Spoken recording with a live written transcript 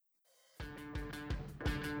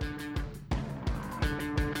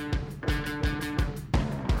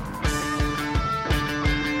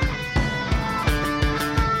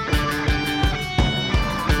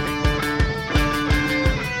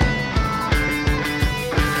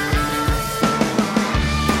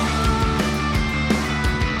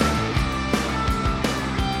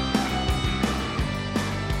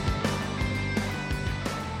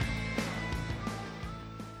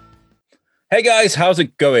Hey guys, how's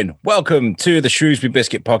it going? Welcome to the Shrewsbury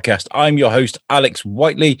Biscuit podcast. I'm your host, Alex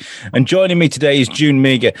Whiteley, and joining me today is June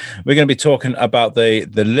Meagher. We're going to be talking about the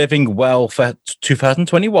Living Well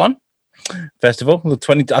 2021 festival.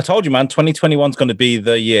 I told you, man, 2021 is going to be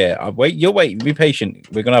the year. You'll wait, be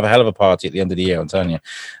patient. We're going to have a hell of a party at the end of the year, I'm telling you.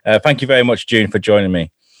 Thank you very much, June, for joining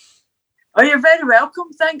me. Oh, you're very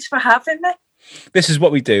welcome. Thanks for having me. This is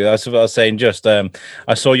what we do. That's what I was saying. Just I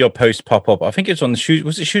saw your post pop up. I think it's on the shoes.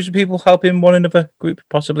 Was it Shrewsbury people helping one another group?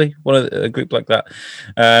 Possibly a group like that.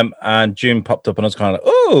 And June popped up, and I was kind of like,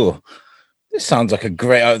 "Oh, this sounds like a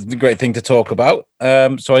great thing to talk about."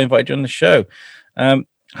 So I invited you on the show.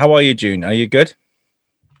 How are you, June? Are you good?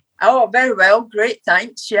 Oh, very well. Great.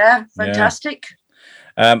 Thanks. Yeah, fantastic.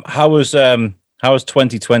 Yeah. How was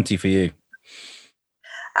 2020 for you?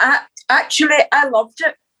 Actually, I loved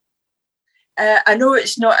it. I know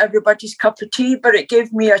it's not everybody's cup of tea, but it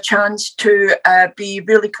gave me a chance to be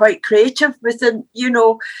really quite creative with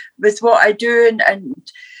what I do.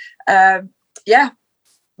 And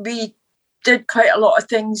we did quite a lot of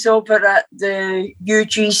things over at the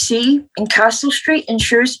UGC in Castle Street in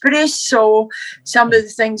Shrewsbury. So some of the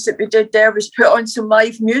things that we did there was put on some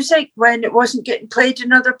live music when it wasn't getting played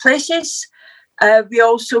in other places. We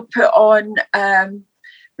also put on,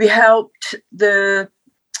 we helped the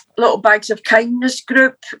Little Bags of Kindness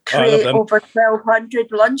group create over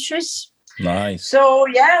 1,200 lunches. Nice. So,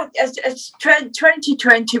 yeah,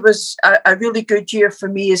 2020 was a really good year for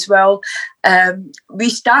me as well. We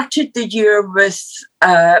started the year with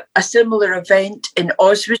a similar event in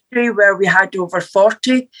Oswestry where we had over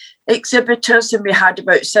 40 exhibitors and we had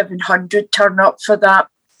about 700 turn up for that.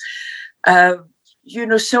 So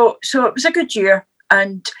it was a good year.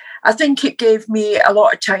 And I think it gave me a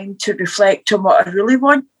lot of time to reflect on what I really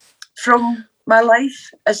want from my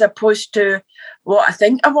life as opposed to what I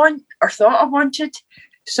think I want or thought I wanted.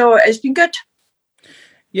 So it's been good.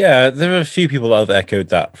 Yeah, there are a few people that have echoed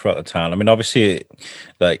that throughout the town. I mean, obviously,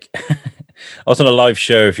 like, I was on a live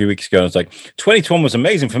show a few weeks ago and I was like, 2021 was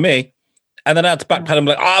amazing for me. And then I had to backpedal and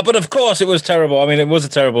be like, but of course it was terrible. I mean, it was a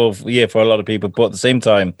terrible year for a lot of people. But at the same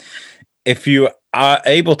time, if you are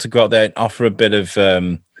able to go out there and offer a bit of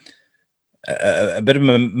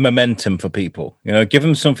momentum for people, give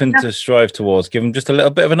them something to strive towards, give them just a little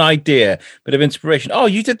bit of an idea, bit of inspiration. Oh,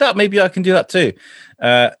 you did that, maybe I can do that too.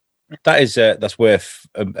 That's worth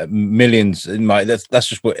millions in my. That's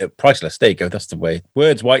just priceless. There you go. That's the way.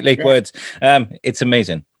 Words, Whiteley, words. It's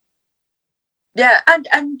amazing. Yeah, and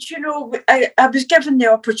I was given the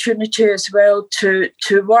opportunity as well to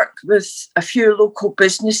work with a few local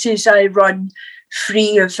businesses. I run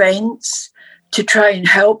free events to try and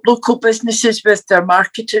help local businesses with their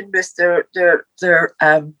marketing, with their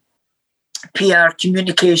PR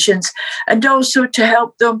communications, and also to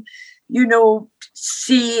help them,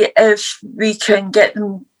 see if we can get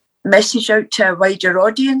them message out to a wider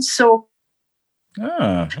audience. So,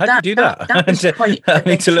 how do you do that? I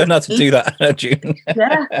need to learn how to do that, June.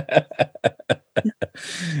 Yeah.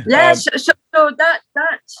 So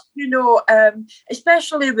that's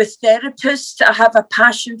especially with therapists, I have a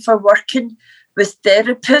passion for working with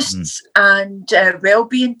therapists and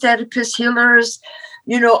wellbeing therapists, healers,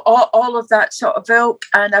 all of that sort of ilk.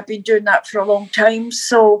 And I've been doing that for a long time.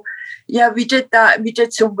 So, yeah, we did that. We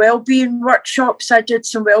did some wellbeing workshops. I did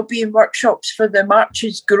some wellbeing workshops for the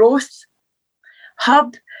Marches Growth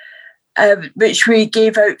Hub, which we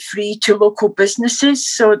gave out free to local businesses.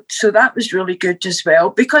 So that was really good as well,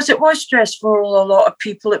 because it was stressful for a lot of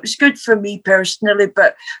people. It was good for me personally,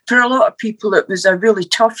 but for a lot of people, it was a really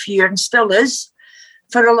tough year and still is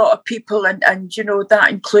for a lot of people. And that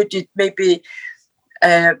included maybe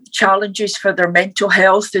challenges for their mental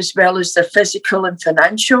health as well as their physical and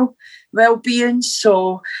financial well-being.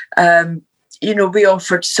 So, we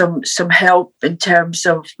offered some help in terms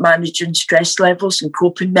of managing stress levels and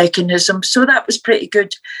coping mechanisms. So that was pretty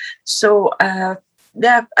good. So, and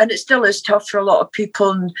it still is tough for a lot of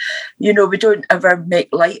people. And, we don't ever make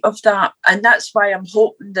light of that. And that's why I'm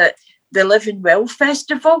hoping that the Living Well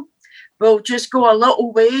Festival will just go a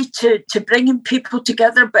little way to bringing people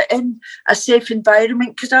together, but in a safe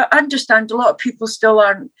environment. Because I understand a lot of people still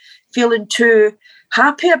aren't feeling too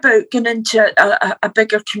happy about getting into a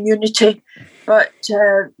bigger community. But,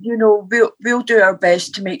 we'll do our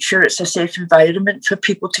best to make sure it's a safe environment for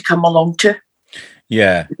people to come along to.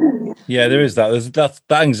 Yeah, there is that.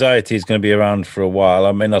 That anxiety is going to be around for a while.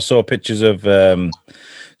 I mean, I saw pictures of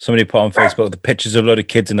somebody put on Facebook the pictures of a load of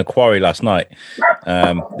kids in the Quarry last night.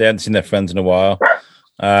 They hadn't seen their friends in a while.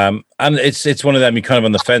 And it's one of them you're kind of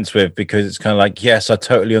on the fence with, because it's kind of like, yes, I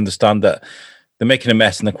totally understand that they're making a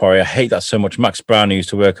mess in the quarry. I hate that so much. Max Brown, who used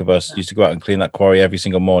to work with us, used to go out and clean that quarry every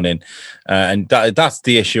single morning. And that's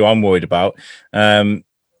the issue I'm worried about.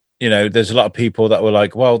 There's a lot of people that were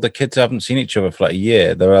like, well, the kids haven't seen each other for like a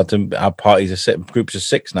year. They're allowed to have parties of groups of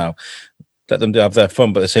 6 now. Let them have their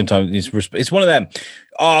fun, but at the same time, it's one of them.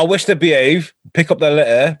 Oh, I wish they'd behave, pick up their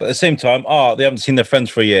litter, but at the same time, they haven't seen their friends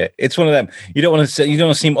for a year. It's one of them. You don't want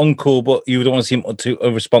to seem uncool, but you don't want to seem too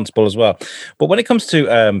irresponsible as well. But when it comes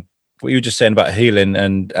to what you were just saying about healing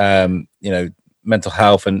and mental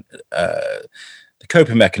health and the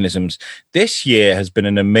coping mechanisms, this year has been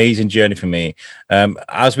an amazing journey for me.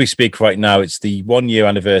 As we speak right now, it's the 1-year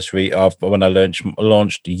anniversary of when I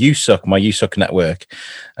launched USUC, my USUC network,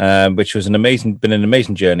 which was been an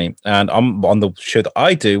amazing journey. And on the show that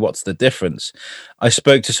I do, What's the Difference? I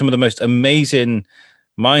spoke to some of the most amazing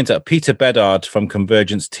minds. Peter Bedard from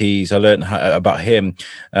Convergence Teas, I learned about him.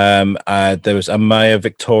 There was Amaya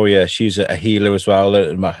Victoria, she's a healer as well. I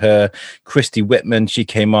learned about her. Christy Whitman, she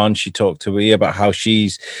came on, she talked to me about how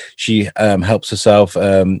she helps herself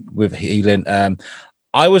with healing.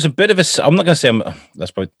 I was a bit of I'm not going to say I'm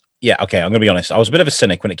going to be honest. I was a bit of a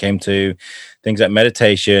cynic when it came to things like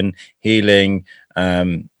meditation, healing,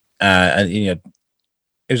 and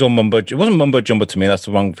it was all mumbo. It wasn't mumbo jumbo to me. That's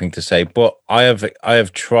the wrong thing to say. But I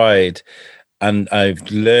have tried, and I've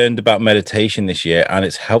learned about meditation this year, and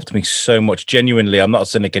it's helped me so much. Genuinely, I'm not a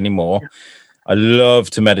cynic anymore. Yeah. I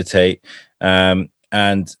love to meditate, and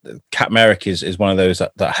Kat Merrick is one of those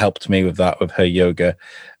that helped me with that, with her yoga.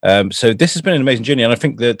 So this has been an amazing journey, and I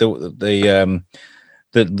think the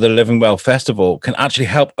Living Well Festival can actually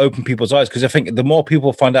help open people's eyes, because I think the more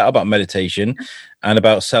people find out about meditation and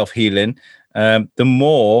about self-healing, the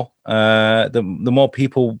more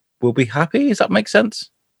people will be happy. Does that make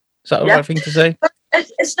sense? Is that the right thing to say? But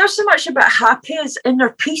it's not so much about happy as inner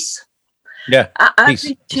peace. Yeah, I've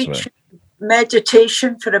been teaching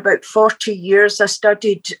meditation for about 40 years. I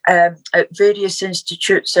studied at various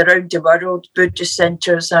institutes around the world, Buddhist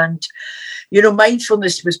centres, and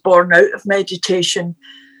mindfulness was born out of meditation,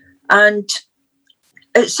 and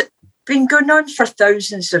it's been going on for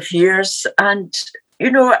thousands of years. And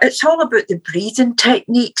it's all about the breathing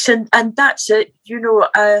techniques, and that's it.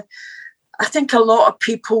 I think a lot of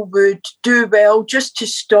people would do well just to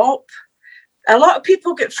stop. A lot of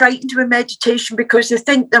people get frightened with meditation because they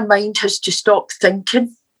think their mind has to stop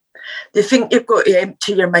thinking. They think you've got to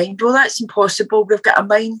empty your mind. Well, that's impossible. We've got a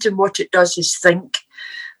mind, and what it does is think.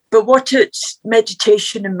 But what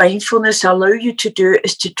meditation and mindfulness allow you to do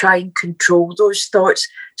is to try and control those thoughts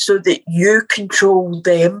so that you control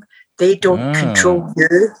them. They don't control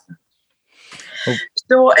you. Oh.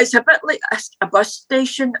 So it's a bit like a bus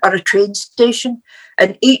station or a train station,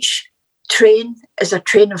 and each train is a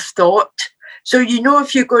train of thought. So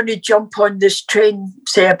if you're going to jump on this train,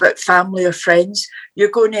 say about family or friends, you're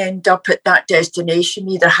going to end up at that destination,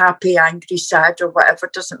 either happy, angry, sad, or whatever,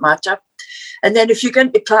 doesn't matter. And then if you get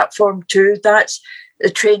into platform 2, that's the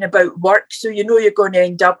train about work. So you're going to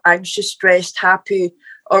end up anxious, stressed, happy,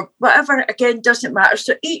 or whatever. Again, doesn't matter.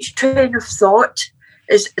 So each train of thought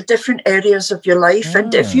is different areas of your life.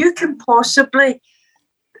 And if you can possibly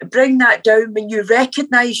bring that down, when you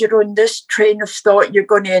recognise you're on this train of thought, you're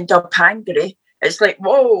going to end up angry. It's like,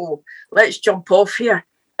 whoa, let's jump off here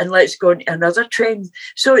and let's go into another train.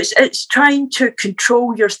 So it's trying to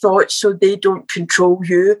control your thoughts so they don't control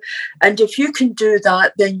you. And if you can do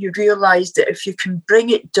that, then you realise that if you can bring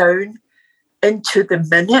it down into the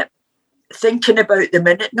minute, thinking about the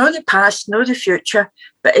minute, not the past, not the future,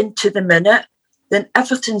 but into the minute, then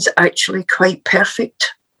everything's actually quite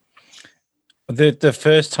perfect. The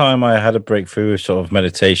first time I had a breakthrough sort of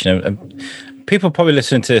meditation, and people probably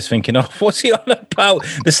listening to this thinking, oh, what's he on about?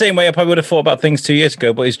 The same way I probably would have thought about things 2 years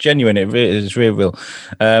ago, but it's genuine. It really is real.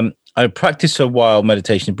 I practiced a while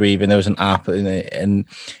meditation breathing. There was an app, and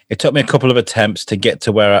it took me a couple of attempts to get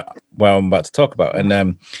to where I'm about to talk about.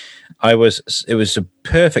 And it was a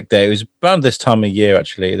perfect day. It was around this time of year,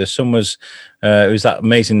 actually. The sun was, it was that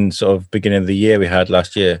amazing sort of beginning of the year we had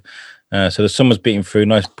last year. So the sun was beating through,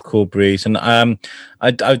 nice cool breeze, and I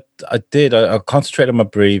concentrated on my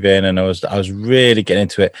breathing, and I was really getting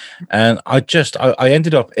into it, and I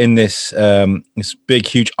ended up in this this big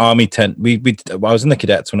huge army tent. I was in the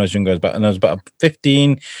cadets when I was younger, and I was about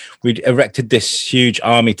 15. We'd erected this huge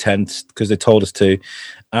army tent because they told us to.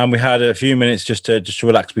 And we had a few minutes just to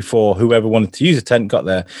relax before whoever wanted to use the tent got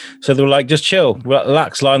there. So they were like, just chill,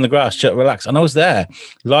 relax, lie on the grass, chill, relax. And I was there,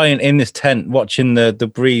 lying in this tent, watching the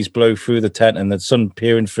breeze blow through the tent and the sun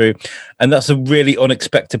peering through. And that's a really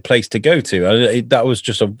unexpected place to go to. That was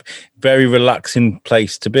just a very relaxing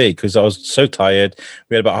place to be because I was so tired.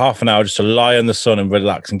 We had about half an hour just to lie in the sun and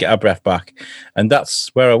relax and get our breath back. And that's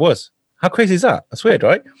where I was. How crazy is that? That's weird,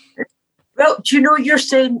 right? Well, do you know,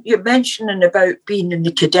 you're mentioning about being in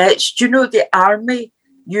the cadets. Do you know the Army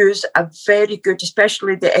use a very good,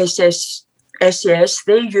 especially the SAS,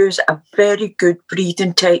 they use a very good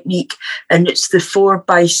breathing technique, and it's the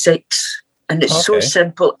 4x6. And it's so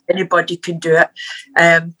simple, anybody can do it.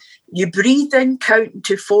 You breathe in counting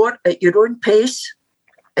to 4 at your own pace,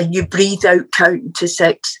 and you breathe out counting to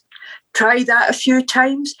 6. Try that a few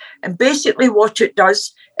times, and basically what it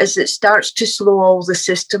does is it starts to slow all the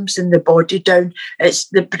systems in the body down. It's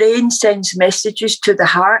the brain sends messages to the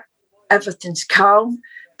heart, everything's calm,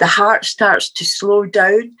 the heart starts to slow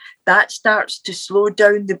down, that starts to slow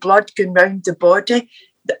down the blood going round the body,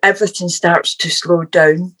 everything starts to slow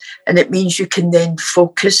down, and it means you can then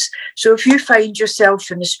focus. So if you find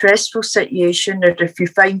yourself in a stressful situation, or if you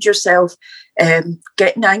find yourself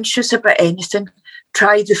getting anxious about anything,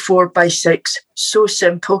 try the 4x6. So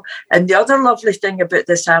simple. And the other lovely thing about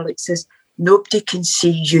this, Alex, is nobody can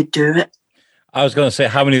see you do it. I was going to say,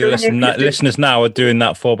 how many listeners now are doing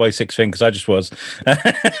that 4x6 thing? Because I just was. As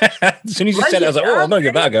soon as you said it, I was like, I'm going to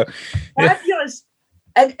give that a go. Fabulous.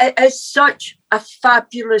 And it's such a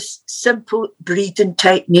fabulous, simple breathing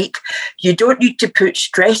technique. You don't need to put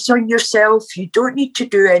stress on yourself. You don't need to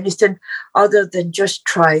do anything other than just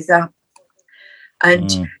try that.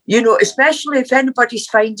 And, you know, especially if anybody's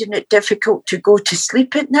finding it difficult to go to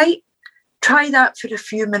sleep at night, try that for a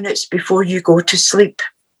few minutes before you go to sleep.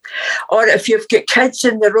 Or if you've got kids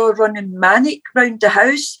and they're all running manic round the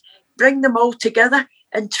house, bring them all together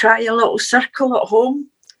and try a little circle at home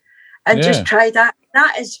and just try that.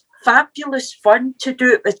 That is fabulous fun to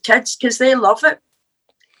do it with kids because they love it.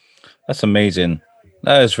 That's amazing.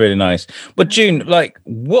 That is really nice. But June, like,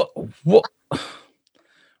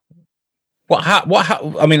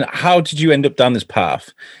 how did you end up down this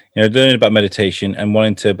path? You know, learning about meditation and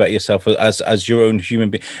wanting to better yourself as your own human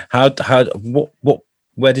being.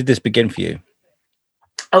 Where did this begin for you?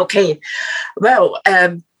 Okay, well,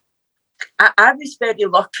 I was very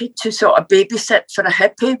lucky to sort of babysit for a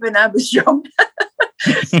hippie when I was young.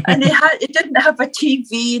 And he didn't have a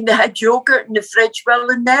TV, and they had yogurt in the fridge. Well,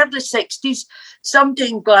 in the early 60s, somebody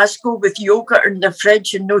in Glasgow with yogurt in the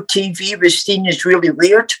fridge and no TV was seen as really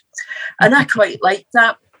weird. And I quite liked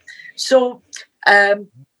that. So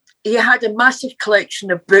he had a massive collection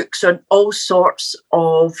of books on all sorts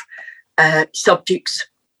of subjects,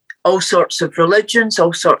 all sorts of religions,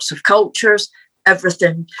 all sorts of cultures,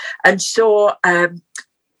 everything. And so I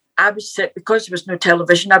would sit, because there was no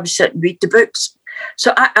television, I would sit and read the books.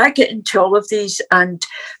 So I get into all of these, and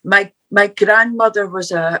my grandmother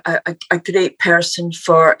was a great person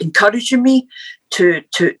for encouraging me to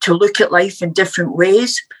look at life in different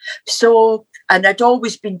ways. So, and I'd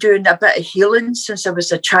always been doing a bit of healing since I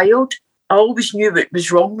was a child. I always knew what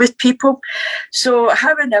was wrong with people. So,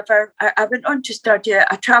 however, I went on to study.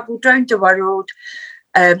 I travelled around the world.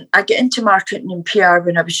 I got into marketing and PR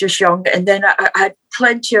when I was just young, and then I had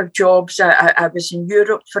plenty of jobs. I was in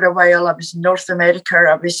Europe for a while. I was in North America.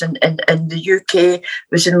 I was in the UK. I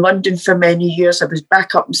was in London for many years. I was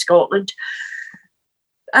back up in Scotland.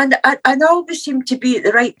 And I always seemed to be at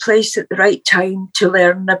the right place at the right time to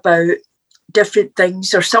learn about different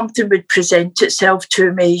things, or something would present itself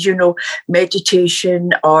to me, you know,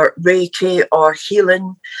 meditation or Reiki or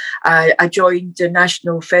healing. I joined the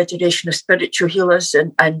National Federation of Spiritual Healers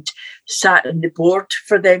and sat on the board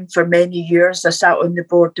for them for many years. I sat on the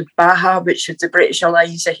board of BAHA, which is the British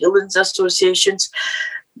Alliance of Healings Associations.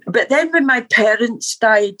 But then when my parents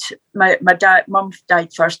died, my mum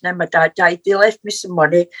died first, and then my dad died, they left me some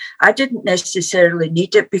money. I didn't necessarily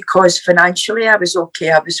need it because financially I was okay,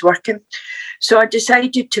 I was working. So I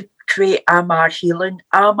decided to create AMAR Healing.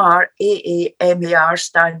 AMAR, AAMAR,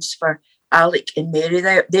 stands for Alec and Mary.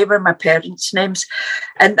 They were my parents' names.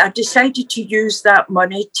 And I decided to use that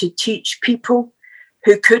money to teach people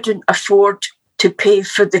who couldn't afford to pay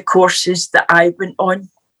for the courses that I went on.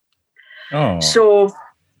 Oh.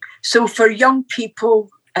 So for young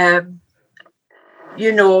people,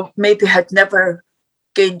 you know, maybe had never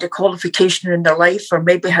gained a qualification in their life, or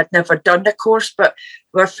maybe had never done a course, but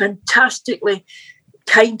were fantastically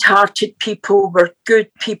kind-hearted people, were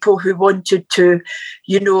good people who wanted to,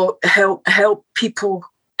 you know, help people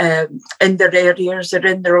in their areas or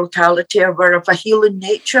in their locality, or were of a healing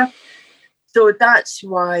nature. So that's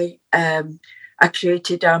why I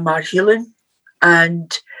created AMAR Healing.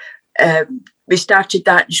 And we started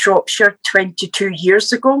that in Shropshire 22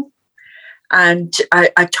 years ago. And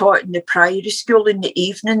I taught in the primary school in the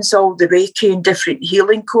evenings, all the Reiki and different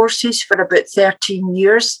healing courses for about 13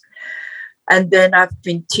 years. And then I've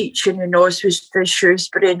been teaching in Oswestry,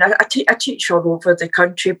 Shrewsbury, and I teach all over the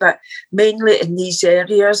country, but mainly in these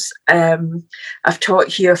areas. I've taught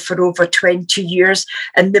here for over 20 years.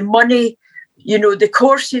 And the money, the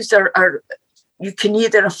courses are you can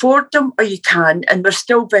either afford them or you can, and they're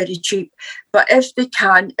still very cheap. But if they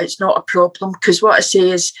can, it's not a problem, because what I say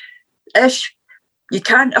is, if you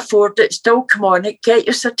can't afford it, still come on it, get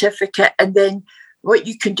your certificate, and then what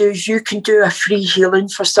you can do is you can do a free healing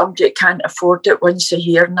for somebody that can't afford it once a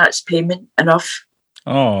year, and that's payment enough.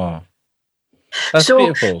 Oh, that's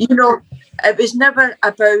beautiful. It was never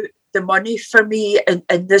about the money for me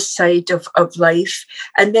in this side of life.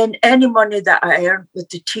 And then any money that I earned with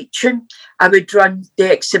the teaching, I would run the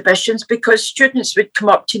exhibitions, because students would come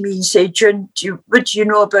up to me and say, June, would you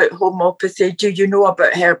know about homeopathy? Do you know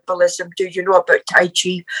about herbalism? Do you know about Tai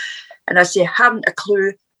Chi? And I say, haven't a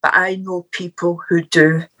clue, but I know people who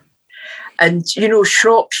do. And,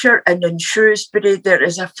 Shropshire and in Shrewsbury, there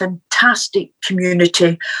is a fantastic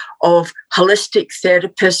community of holistic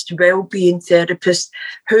therapists, wellbeing therapists,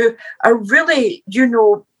 who are really,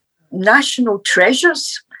 national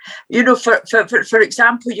treasures. For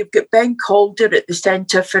example, you've got Ben Calder at the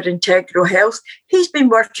Centre for Integral Health. He's been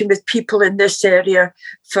working with people in this area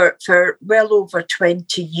for well over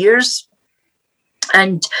 20 years.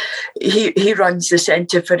 And he runs the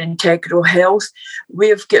Centre for Integral Health.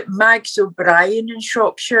 We've got Mags O'Brien in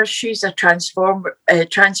Shropshire. She's a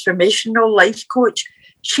transformational life coach.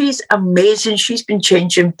 She's amazing. She's been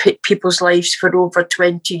changing people's lives for over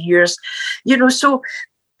 20 years. So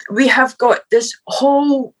we have got this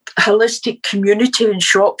whole holistic community in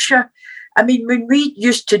Shropshire. I mean, when we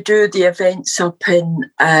used to do the events up in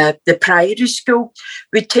the primary school,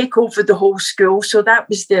 we'd take over the whole school. So that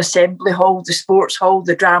was the assembly hall, the sports hall,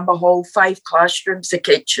 the drama hall, 5 classrooms, the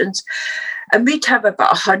kitchens. And we'd have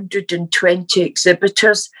about 120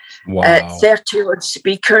 exhibitors, 30 odd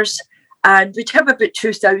speakers. And we'd have about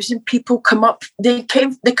 2,000 people come up. They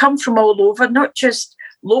come from all over, not just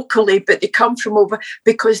locally, but they come from over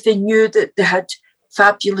because they knew that they had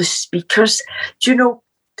fabulous speakers.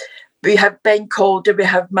 We have Ben Calder, we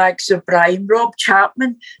have Mags O'Brien, Rob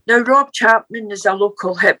Chapman. Now, Rob Chapman is a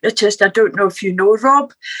local hypnotist. I don't know if you know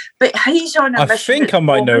Rob, but he's on a mission. I think I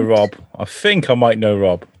might know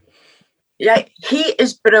Rob. Yeah, he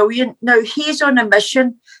is brilliant. Now, he's on a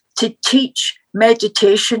mission to teach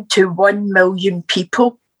meditation to 1 million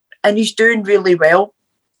people, and he's doing really well.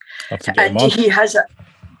 And he has a...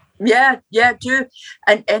 Yeah, do.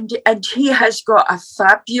 And he has got a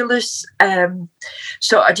fabulous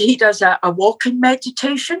he does a walking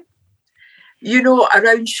meditation,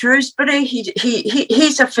 around Shrewsbury.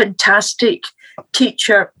 He's a fantastic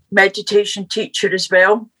teacher, meditation teacher as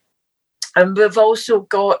well. And we've also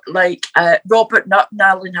got Robert Nutt and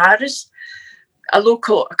Alan Harris, a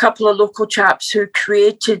couple of local chaps who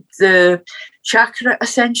created the Chakra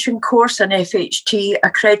Ascension course, an FHT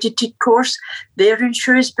accredited course. They're in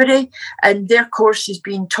Shrewsbury, and their course is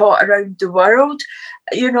being taught around the world.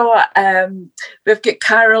 We've got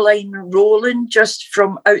Caroline Rowland just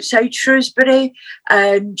from outside Shrewsbury,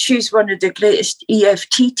 and she's one of the greatest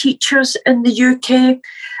EFT teachers in the UK.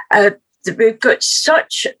 We've got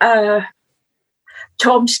such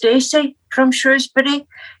Tom Stacey from Shrewsbury.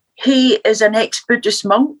 He is an ex-Buddhist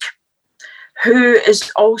monk who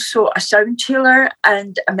is also a sound healer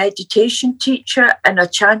and a meditation teacher and a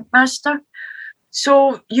chant master.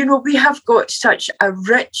 So, we have got such a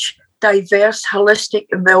rich, diverse, holistic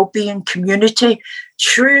and well-being community.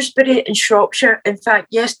 Shrewsbury and Shropshire. In fact,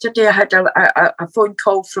 yesterday I had a phone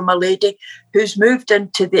call from a lady who's moved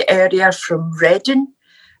into the area from Reading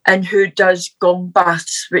and who does gong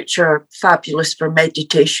baths, which are fabulous for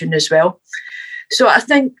meditation as well. So I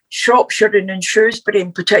think Shropshire and Shrewsbury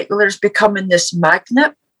in particular is becoming this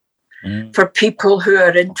magnet for people who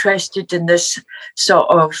are interested in this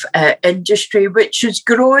sort of industry, which is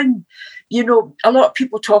growing. A lot of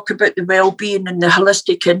people talk about the well-being and the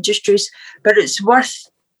holistic industries, but it's worth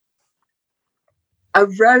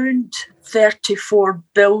around £34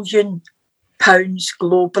 billion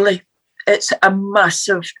globally. It's a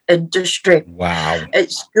massive industry. Wow.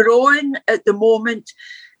 It's growing at the moment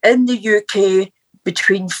in the UK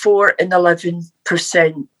between 4 and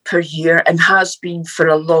 11% per year, and has been for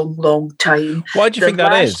a long, long time. Why do you think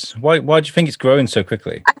that is? Why do you think it's growing so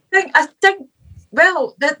quickly? I think,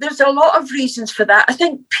 well, there's a lot of reasons for that. I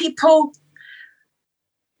think people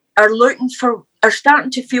are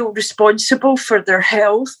starting to feel responsible for their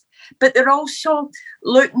health, but they're also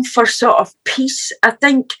looking for sort of peace. I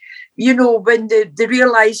think, when they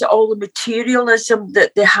realise that all the materialism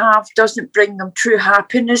that they have doesn't bring them true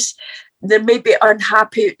happiness, they may be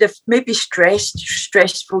unhappy, they may be stressed,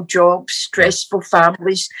 stressful jobs, stressful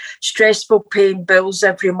families, stressful paying bills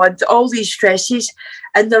every month, all these stresses,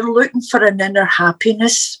 and they're looking for an inner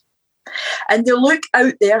happiness. And they look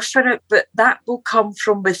out there for it, but that will come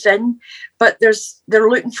from within. But they're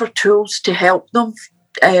looking for tools to help them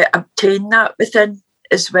obtain that within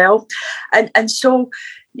as well. And so,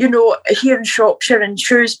 here in Shropshire and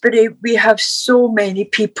Shrewsbury, we have so many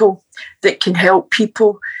people that can help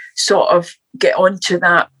people sort of get onto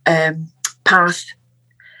that path.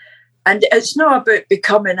 And it's not about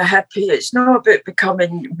becoming a hippie. It's not about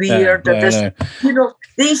becoming weird.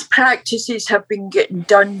 These practices have been getting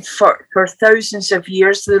done for thousands of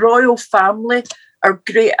years. The royal family are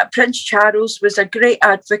great. Prince Charles was a great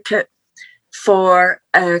advocate for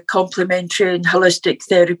complementary and holistic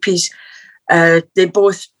therapies. They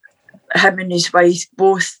both, him and his wife,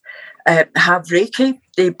 both have Reiki.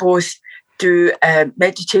 They both do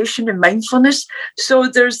meditation and mindfulness. So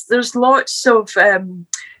there's lots of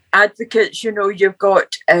advocates. You've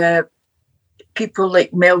got people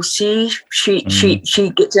like Mel C. She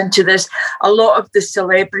gets into this. A lot of the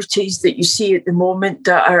celebrities that you see at the moment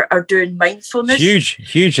that are doing mindfulness.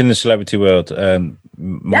 Huge in the celebrity world.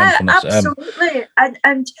 Mindfulness. Yeah, absolutely.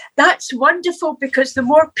 And that's wonderful, because the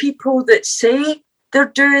more people that say they're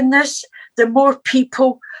doing this, the more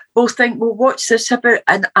people will think, well, what's this about?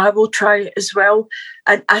 And I will try it as well.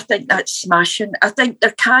 And I think that's smashing. I think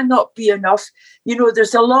there cannot be enough.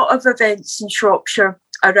 There's a lot of events in Shropshire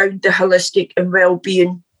around the holistic and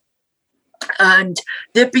well-being. And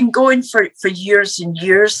they've been going for years and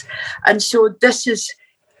years. And so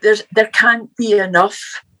there can't be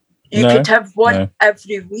enough. You could have one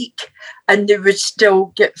every week and they would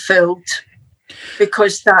still get filled,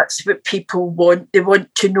 because that's what people want. They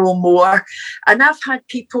want to know more. And I've had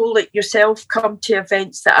people like yourself come to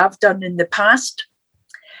events that I've done in the past,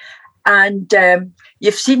 and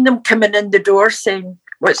you've seen them coming in the door saying,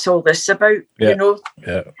 what's all this about?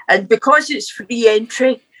 And because it's free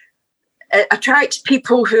entry, it attracts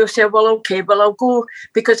people who say, well, okay, well, I'll go,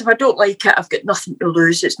 because if I don't like it, I've got nothing to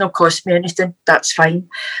lose. It's not cost me anything. That's fine.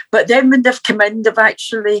 But then when they've come in, they've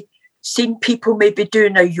actually seen people maybe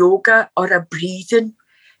doing a yoga or a breathing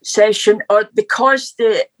session, or because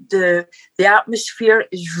the atmosphere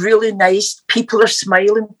is really nice, people are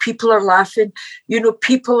smiling, people are laughing,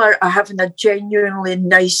 people are having a genuinely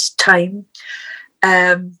nice time.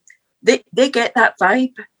 They get that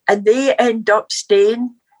vibe, and they end up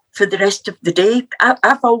staying for the rest of the day.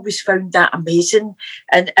 I've always found that amazing.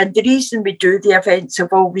 And the reason we do the events,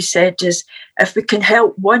 I've always said, is if we can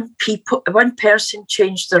help one person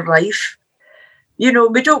change their life. We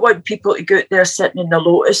don't want people to go out there sitting in a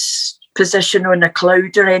lotus position on a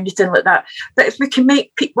cloud or anything like that. But if we can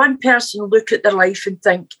make one person look at their life and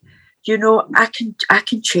think, I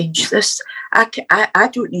can change this. I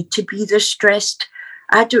don't need to be this stressed.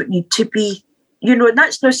 I don't need to be, and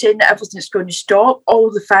that's not saying that everything's going to stop. All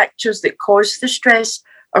the factors that cause the stress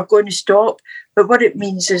are going to stop. But what it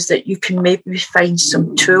means is that you can maybe find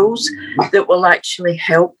some tools that will actually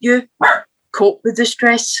help you cope with the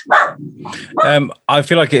stress. I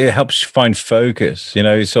feel like it helps find focus,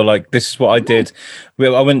 so like this is what I did.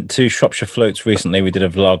 I went to Shropshire Floats recently. We did a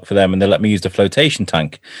vlog for them and they let me use the flotation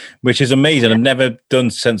tank, which is amazing. I've never done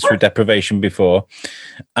sensory deprivation before,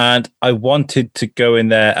 and I wanted to go in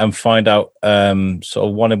there and find out sort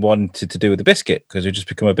of what I wanted to do with the Biscuit, because it just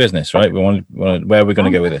become a business, right? We wanted where are we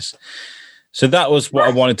going to go with this. So that was what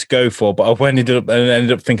I wanted to go for, but I ended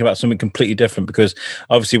up thinking about something completely different, because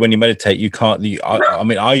obviously when you meditate, you can't. I'm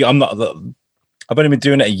not. I've only been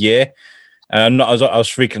doing it a year, and I'm not as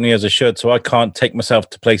frequently as I should, so I can't take myself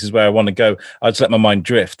to places where I want to go. I just let my mind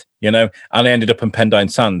drift, and I ended up in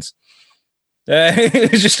Pendine Sands.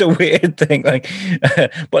 It's just a weird thing,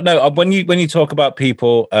 but no. When you talk about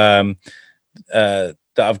people that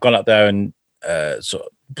have gone up there and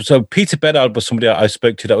So Peter Bedard was somebody I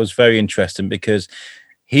spoke to that was very interesting, because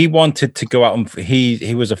he wanted to go out and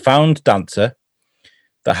he was a found dancer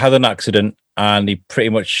that had an accident, and he pretty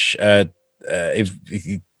much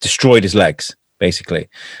he destroyed his legs basically,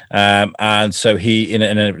 and so he in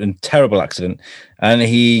a terrible accident, and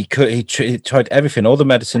he tried everything, all the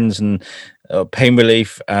medicines and pain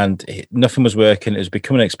relief, and nothing was working. It was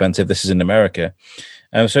becoming expensive. This is in America,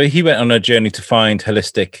 so he went on a journey to find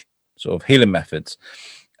holistic sort of healing methods.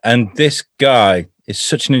 And this guy is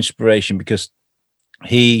such an inspiration, because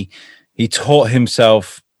he taught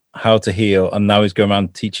himself how to heal, and now he's going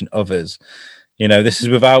around teaching others. You know, this is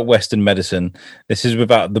without Western medicine. This is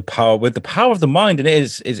without the power, with the power of the mind. And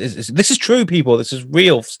this is true, people. This is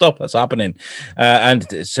real stuff that's happening.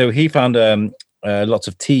 And so he found lots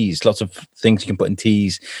of teas, lots of things you can put in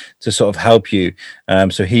teas to sort of help you.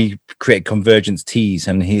 So he created Convergence Teas,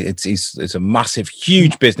 and it's a massive,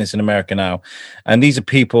 huge business in America now. And these are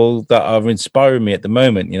people that are inspiring me at the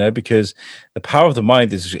moment, you know, because the power of the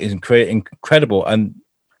mind is incredible. And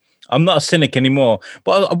I'm not a cynic anymore.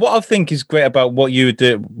 But what I think is great about what you're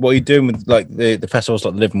doing with like the festivals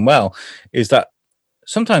like Living Well is that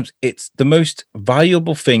sometimes it's the most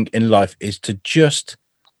valuable thing in life is to just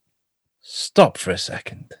stop for a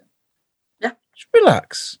second. Yeah. Just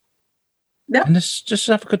relax. Yeah. And just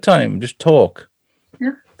have a good time. Just talk.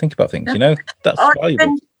 Yeah. Think about things, you know? That's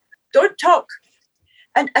valuable. Don't talk.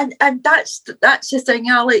 And that's the thing,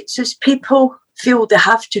 Alex, is people feel they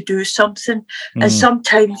have to do something, and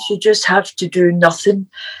sometimes you just have to do nothing,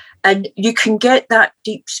 and you can get that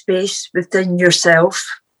deep space within yourself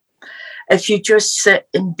if you just sit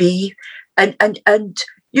and be. And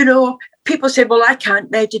you know, people say, well, I can't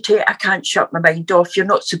meditate, I can't shut my mind off. You're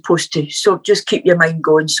not supposed to, so just keep your mind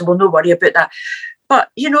going, so we'll not worry about that. But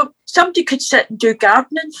you know, somebody could sit and do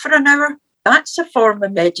gardening for an hour. That's a form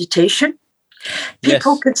of meditation.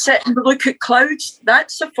 People can sit and look at clouds.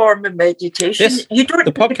 That's a form of meditation. You don't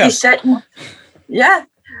need to be sitting. Yeah.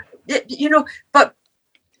 You know, but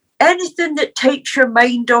anything that takes your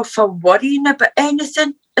mind off of worrying about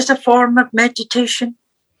anything is a form of meditation.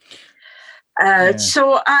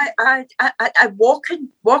 So I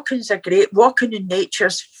walking's a great, walking in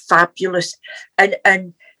nature's fabulous.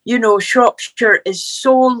 And you know, Shropshire is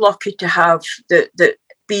so lucky to have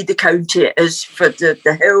be the county it is, for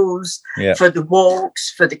the hills, for the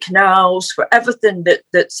walks, for the canals, for everything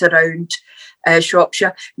that's around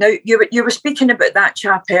Shropshire. Now, you were speaking about that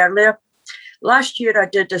chap earlier. Last year I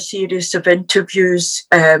did a series of interviews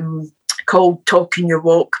called Talking Your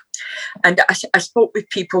Walk, and I spoke with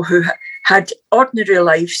people who had ordinary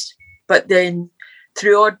lives, but then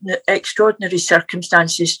through extraordinary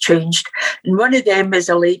circumstances changed. And one of them is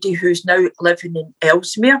a lady who's now living in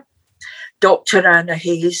Ellesmere, Dr. Anna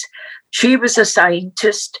Hayes. She was a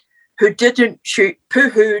scientist who didn't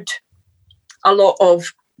poo-hooed a lot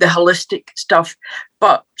of the holistic stuff,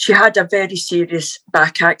 but she had a very serious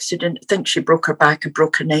back accident. I think she broke her back and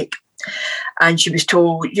broke her neck. And she was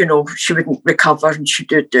told, you know, she wouldn't recover, and she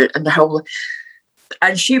did it, and the whole.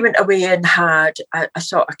 And she went away and had a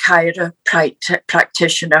sort of chiropractic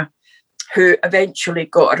practitioner who eventually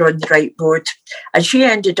got her on the right road. And she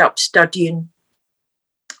ended up studying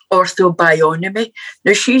orthobionomy.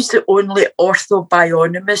 Now, she's the only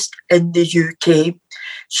orthobionomist in the UK.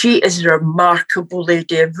 She is a remarkable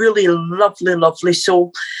lady, a really lovely, lovely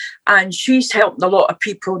soul. And she's helping a lot of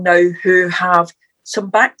people now who have some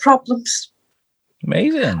back problems.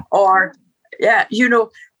 Amazing. Or, you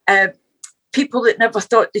know, people that never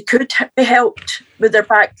thought they could be helped with their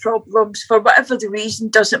back problems for whatever the reason,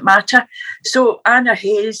 doesn't matter. So Anna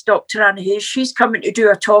Hayes, Dr. Anna Hayes, she's coming to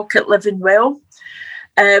do a talk at Living Well.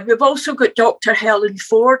 We've also got Dr. Helen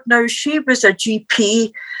Ford. Now, she was a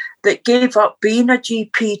GP that gave up being a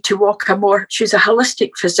GP to walk a more, she's a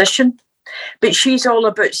holistic physician, but she's all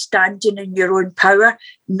about standing in your own power,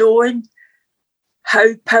 knowing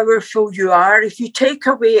how powerful you are. If you take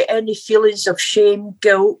away any feelings of shame,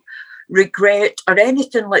 guilt, regret, or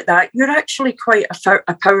anything like that, you're actually quite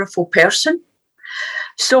a powerful person.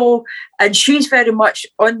 So, and she's very much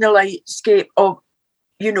on the lightscape of,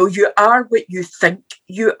 you know, you are what you think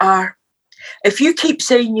you are. If you keep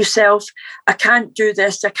saying yourself, I can't do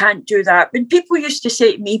this, I can't do that. When people used to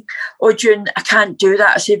say to me, oh, June, I can't do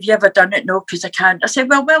that. I said, have you ever done it? No, because I can't. I said,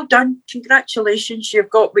 well done. Congratulations,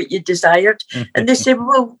 you've got what you desired. And they said,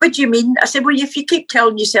 well, what do you mean? I said, well, if you keep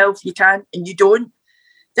telling yourself you can't and you don't,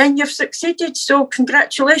 then you've succeeded. So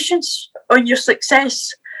congratulations on your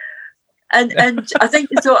success. And I think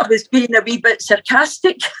they thought I was being a wee bit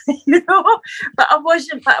sarcastic, you know, but I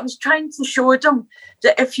wasn't. But I was trying to show them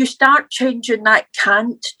that if you start changing that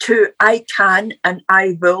can't to I can and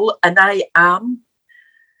I will and I am,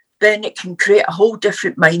 then it can create a whole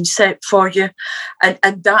different mindset for you.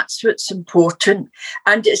 And that's what's important.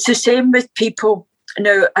 And it's the same with people.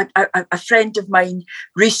 Now, a friend of mine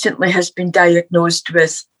recently has been diagnosed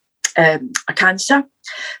with a cancer.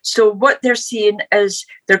 So what they're seeing is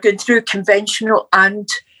they're going through conventional and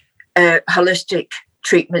holistic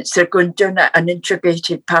treatments. They're going down an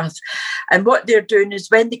integrated path. And what they're doing is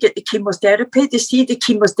when they get the chemotherapy, they see the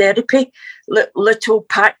chemotherapy, little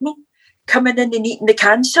Pac-Man coming in and eating the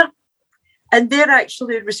cancer. and they're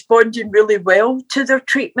actually responding really well to their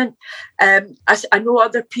treatment. As I know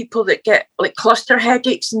other people that get like cluster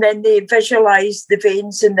headaches, and then they visualise the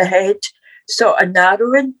veins in the head sort of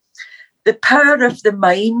narrowing. The power of the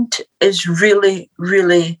mind is really,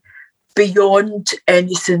 really beyond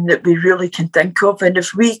anything that we really can think of. And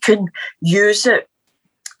if we can use it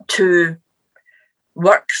to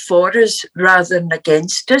work for us rather than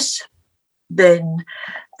against us, then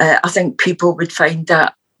I think people would find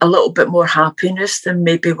that a little bit more happiness than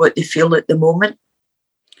maybe what they feel at the moment.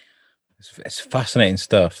 It's fascinating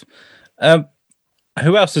stuff.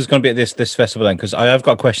 Who else is going to be at this festival then? Because I've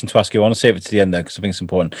got a question to ask you. I want to save it to the end there because I think it's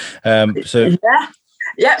important. So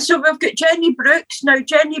we've got Jenny Brooks. Now,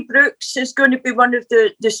 Jenny Brooks is going to be one of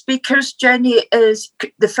the speakers. Jenny is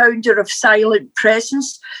the founder of Silent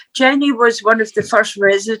Presence. Jenny was one of the first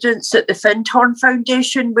residents at the Findhorn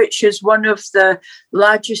Foundation, which is one of the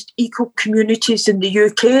largest eco-communities in the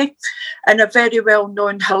UK and a very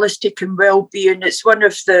well-known holistic and wellbeing. It's one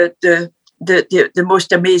of the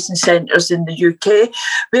most amazing centres in the UK.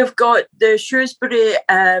 We've got the Shrewsbury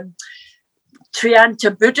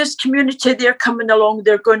Trianta Buddhist community. They're coming along.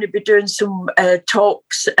 They're going to be doing some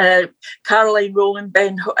talks. Caroline Rowland,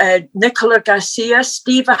 Nicola Garcia,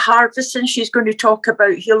 Steva Harvison. She's going to talk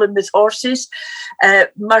about healing with horses.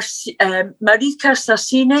 Marika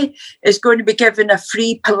Sassini is going to be giving a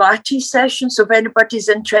free Pilates session. So if anybody's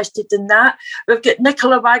interested in that, we've got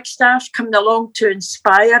Nicola Wagstaff coming along to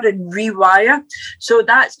inspire and rewire. So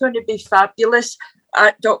that's going to be fabulous.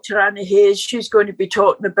 Dr. Anna Hayes, she's going to be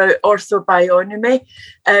talking about orthobionomy.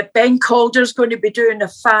 Ben Calder's going to be doing a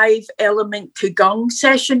 5-element Qigong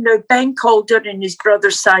session. Now, Ben Calder and his brother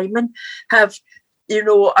Simon are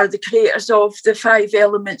the creators of the 5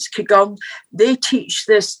 elements Qigong. They teach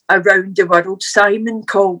this around the world. Simon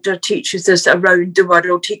Calder teaches this around the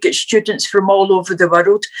world. He gets students from all over the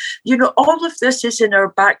world. All of this is in our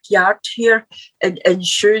backyard here in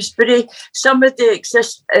Shrewsbury. Some of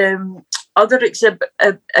the other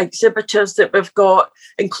exhibitors that we've got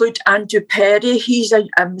include Andrew Perry. He's a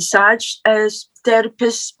massage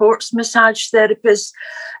therapist, sports massage therapist.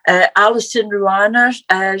 Alison Ruana,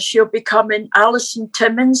 she'll be coming. Alison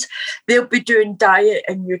Timmins, they'll be doing diet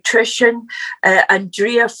and nutrition.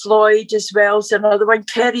 Andrea Floyd as well is another one.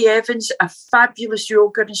 Kerry Evans, a fabulous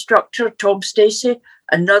yoga instructor. Tom Stacey,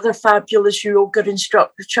 another fabulous yoga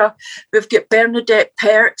instructor. We've got Bernadette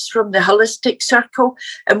Perks from the Holistic Circle,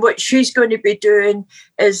 and what she's going to be doing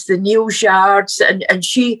is the Neil's Yards, and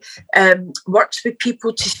she works with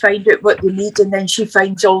people to find out what they need, and then she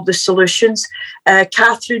finds all the solutions.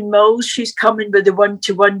 Catherine Mills, she's coming with the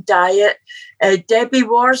one-to-one diet. Debbie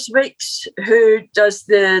Warswicks, who does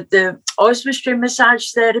the Oswestry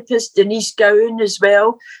massage therapist, Denise Gowan as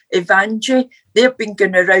well, Evangie. They've been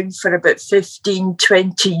going around for about 15,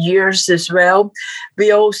 20 years as well.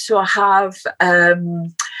 We also have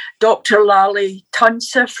Dr. Lally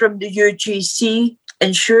Tunser from the UGC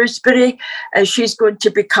in Shrewsbury. She's going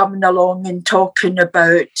to be coming along and talking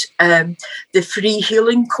about the free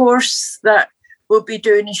healing course that we'll be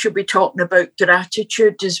doing, and she'll be talking about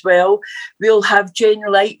gratitude as well. We'll have Jane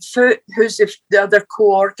Lightfoot, who's the other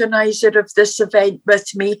co-organiser of this event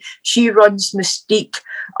with me. She runs Mystique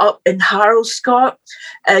up in Harlescott.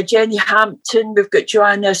 Jenny Hampton, we've got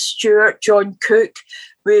Joanna Stewart, John Cook,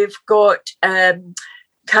 we've got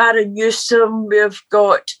Karen Newsom, we've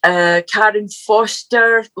got Karen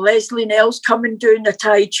Foster, Leslie Nell's coming doing a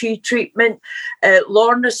Tai Chi treatment.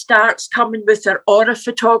 Lorna Stark's coming with her aura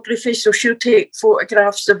photography, so she'll take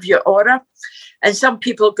photographs of your aura. And some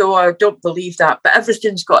people go, I don't believe that, but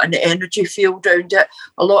everything's got an energy field around it.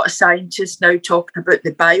 A lot of scientists now talking about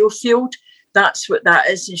the biofield. That's what that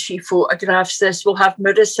is, and she photographs this. We'll have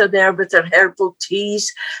Marissa there with her herbal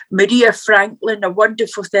teas. Maria Franklin, a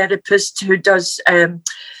wonderful therapist who does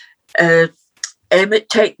Emmett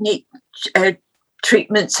technique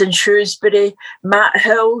treatments in Shrewsbury. Matt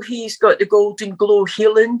Hill, he's got the Golden Glow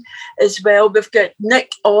Healing as well. We've got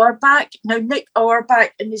Nick Auerbach. Now, Nick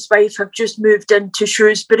Auerbach and his wife have just moved into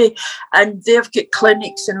Shrewsbury, and they've got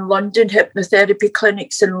clinics in London, hypnotherapy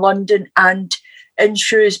clinics in London and in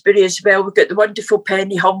Shrewsbury as well. We've got the wonderful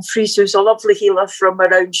Penny Humphreys, who's a lovely healer from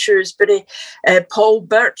around Shrewsbury. Paul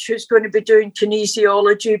Birch, who's going to be doing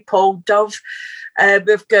kinesiology. Paul Dove.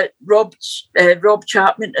 We've got Rob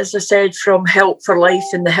Chapman, as I said, from Help for Life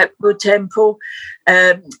in the Hypno Temple.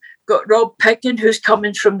 Got Rob Piggin, who's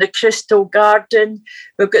coming from the Crystal Garden.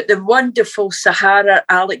 We've got the wonderful Sahara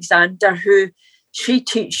Alexander, who she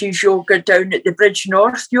teaches yoga down at the Bridge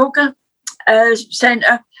North Yoga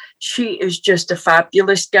Centre. She is just a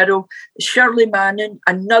fabulous girl. Shirley Manning,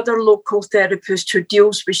 another local therapist who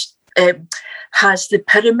deals with has the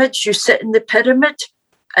pyramids. You sit in the pyramid.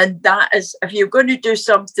 And that is, if you're going to do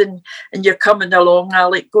something and you're coming along,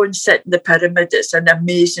 Alec, go and sit in the pyramid. It's an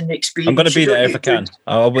amazing experience. I'm going to be there if I can.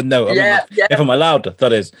 I wouldn't know. If I'm allowed,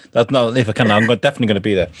 that is. That's not if I can. I'm definitely going to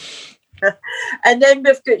be there. And then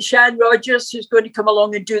we've got Shan Rogers, who's going to come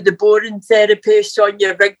along and do the boring therapy.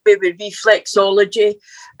 Sonia Rigby with reflexology.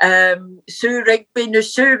 Sue Rigby. Now,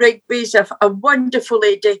 Sue Rigby's a wonderful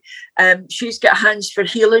lady. She's got hands for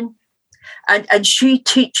healing. And she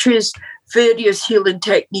teaches various healing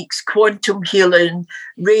techniques, quantum healing,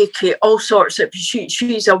 Reiki, all sorts of.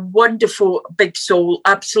 She's a wonderful big soul,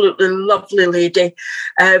 absolutely lovely lady.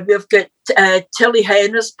 We've got Tilly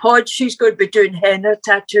Henner's pod. She's going to be doing henna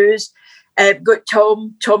tattoos. We've got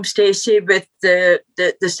Tom Stacey with the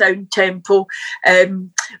Sound Temple.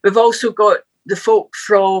 We've also got the folk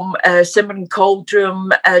from Simon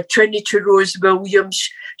Caldrum, Trinity Rose Williams.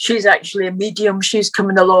 She's actually a medium. She's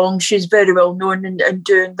coming along. She's very well known in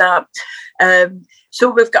doing that. So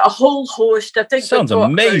we've got a whole host. I think sounds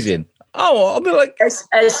amazing. I'll be like,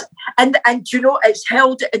 and you know, it's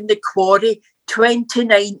held in the Quarry.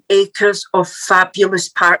 29 acres of fabulous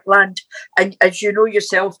parkland. And as you know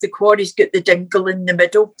yourself, the Quarry's got the dingle in the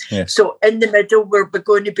middle. Yeah. So in the middle, we're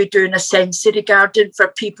going to be doing a sensory garden for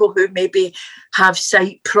people who maybe have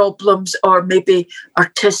sight problems or maybe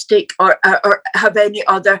artistic or have any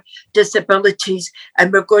other disabilities.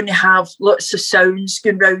 And we're going to have lots of sounds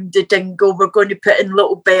going round the dingle. We're going to put in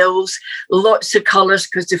little bells, lots of colours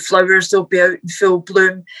because the flowers will be out in full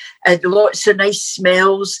bloom, and lots of nice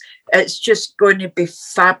smells. It's just going to be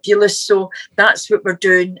fabulous. So that's what we're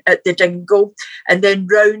doing at the dingle. And then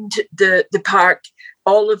round the park,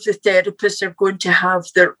 all of the therapists are going to have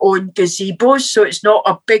their own gazebos. So it's not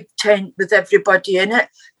a big tent with everybody in it.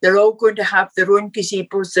 They're all going to have their own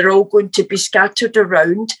gazebos. They're all going to be scattered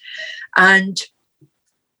around. And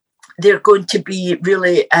they're going to be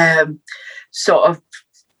really sort of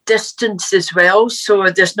distanced as well. So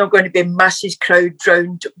there's not going to be massive crowd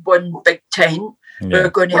around one big tent. Yeah. We're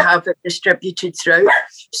going to have it distributed throughout.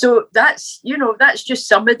 So that's just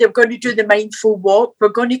some of them. We're going to do the mindful walk. We're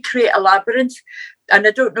going to create a labyrinth. And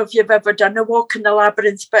I don't know if you've ever done a walk in the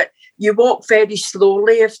labyrinth, but you walk very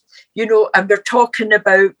slowly, and we're talking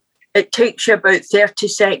about, it takes you about 30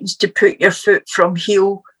 seconds to put your foot from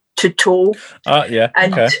heel to toe. Yeah.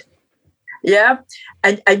 And, okay. Yeah.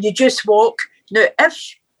 And you just walk. Now,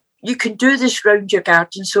 if you can do this round your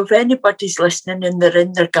garden, so if anybody's listening and they're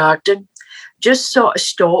in their garden, just sort of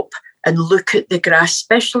stop and look at the grass,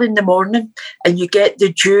 especially in the morning, and you get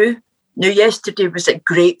the dew. Now, yesterday was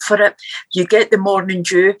great for it. You get the morning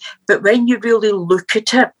dew, but when you really look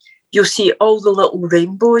at it, you'll see all the little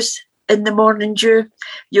rainbows in the morning dew.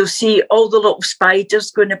 You'll see all the little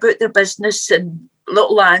spiders going about their business and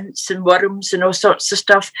little ants and worms and all sorts of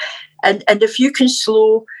stuff. And if you can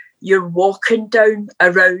slow your walking down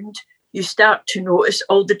around, you start to notice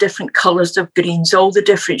all the different colours of greens, all the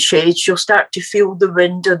different shades. You'll start to feel the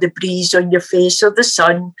wind or the breeze on your face or the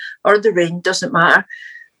sun or the rain, doesn't matter.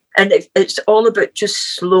 And it's all about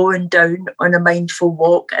just slowing down on a mindful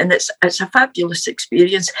walk. And it's a fabulous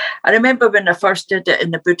experience. I remember when I first did it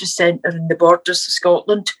in the Buddhist Centre in the borders of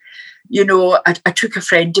Scotland, I took a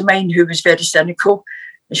friend of mine who was very cynical.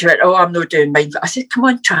 And she went, "Oh, I'm not doing mindful." I said, "Come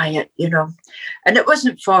on, try it, And it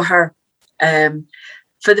wasn't for her.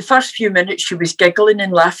 For the first few minutes, she was giggling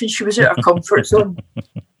and laughing. She was out of her comfort zone.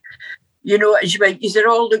 And she went, "You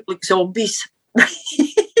all look like zombies."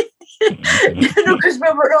 Because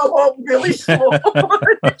we were all walking really slow.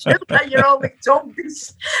 You're all like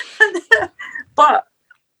zombies. But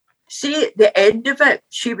see, at the end of it,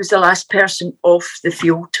 she was the last person off the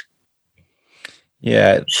field.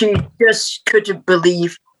 Yeah. She just couldn't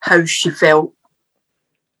believe how she felt.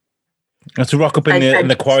 And to rock up in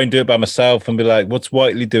the quarry and do it by myself and be like, "What's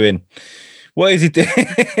Whiteley doing? What is he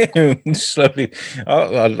doing?" Slowly.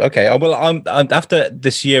 Okay. Well, I'm after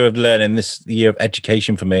this year of learning, this year of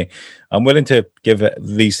education for me, I'm willing to give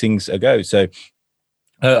these things a go. So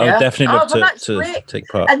I'll definitely love to take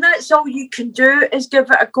part. And that's all you can do is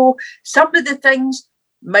give it a go. Some of the things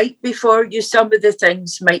might be for you. Some of the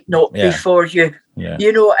things might not be for you. Yeah.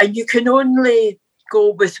 And you can only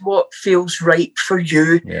go with what feels right for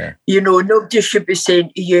you. Yeah. Nobody should be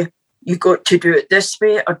saying to you, "You got to do it this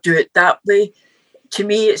way or do it that way." To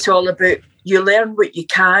me, it's all about you learn what you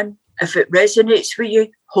can. If it resonates with you,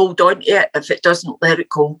 hold on to it. If it doesn't, let it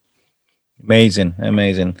go. Amazing. We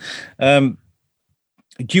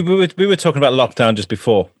were talking about lockdown just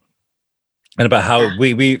before. and about how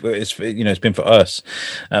it's been for us.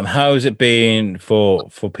 How has it been for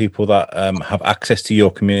people that have access to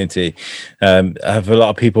your community? Have a lot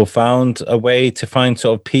of people found a way to find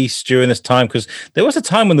sort of peace during this time? Because there was a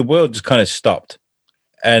time when the world just kind of stopped,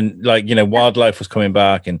 and wildlife was coming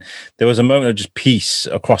back, and there was a moment of just peace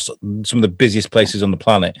across some of the busiest places on the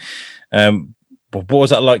planet. But what was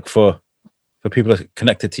that like for people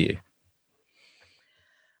connected to you?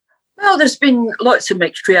 Well, there's been lots of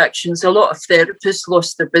mixed reactions. A lot of therapists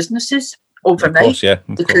lost their businesses overnight. Of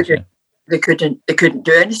course, they couldn't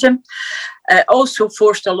do anything. Also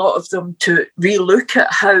forced a lot of them to relook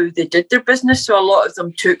at how they did their business. So a lot of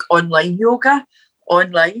them took online yoga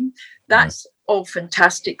online. That's all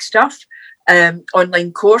fantastic stuff.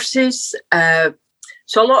 Online courses. So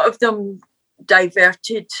a lot of them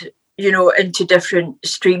diverted, into different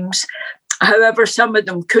streams. However, some of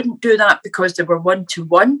them couldn't do that because they were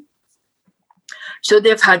one-to-one. So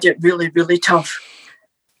they've had it really, really tough.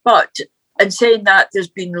 But in saying that, there's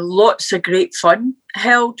been lots of great fun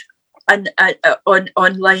held and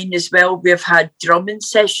online as well. We've had drumming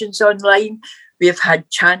sessions online. We've had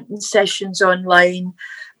chanting sessions online.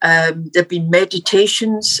 There've been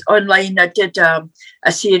meditations online. I did a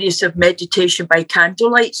series of meditation by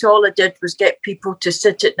candlelight. So all I did was get people to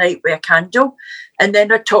sit at night with a candle, and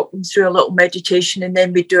then I talk them through a little meditation, and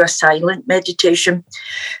then we do a silent meditation,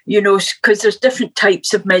 because there's different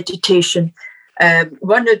types of meditation.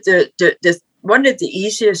 One of the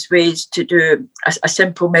easiest ways to do a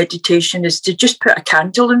simple meditation is to just put a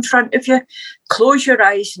candle in front of you, close your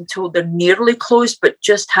eyes until they're nearly closed, but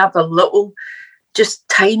just have a little, just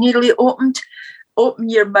tinily opened. Open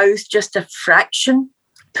your mouth just a fraction.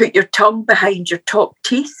 Put your tongue behind your top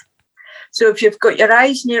teeth. So if you've got your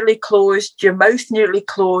eyes nearly closed, your mouth nearly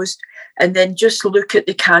closed, and then just look at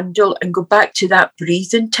the candle and go back to that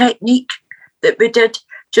breathing technique that we did.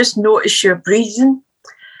 Just notice your breathing.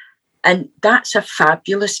 And that's a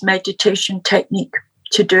fabulous meditation technique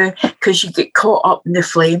to do, because you get caught up in the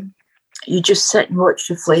flame. You just sit and watch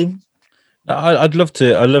the flame. I'd love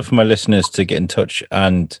for my listeners to get in touch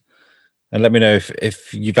and let me know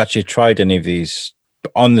if you've actually tried any of these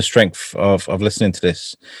on the strength of listening to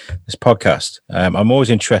this podcast. I'm always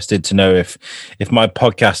interested to know if my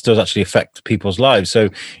podcast does actually affect people's lives. So,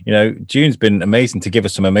 June's been amazing to give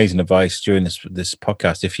us some amazing advice during this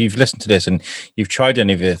podcast. If you've listened to this and you've tried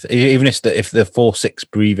any of it, even if the 4-6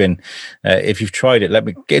 breathing, if you've tried it,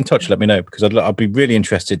 get in touch. Let me know, because I'd be really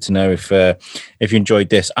interested to know if you enjoyed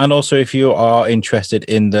this, and also if you are interested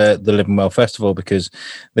in the Living Well Festival, because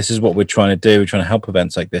this is what we're trying to do. We're trying to help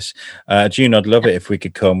events like this. June, I'd love it if we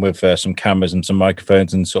could come with some cameras and some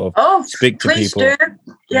microphones and sort of speak to people. Do.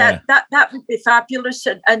 Yeah, that would be fabulous,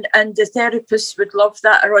 and the therapists would love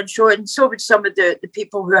that are on show, and so would some of the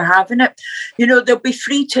people who are having it. There'll be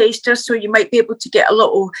free tasters, so you might be able to get a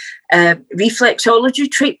little reflexology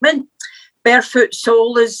treatment. Barefoot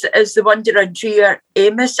Soul is the one that Andrea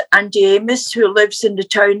Andy Amos, who lives in the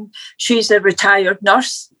town. She's a retired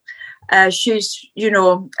nurse. She's,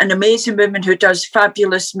 an amazing woman who does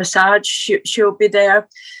fabulous massage. She'll be there.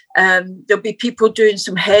 There'll be people doing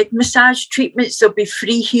some head massage treatments. There'll be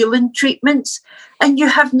free healing treatments. And you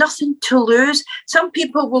have nothing to lose. Some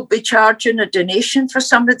people will be charging a donation for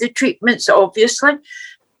some of the treatments, obviously.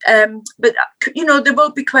 But, there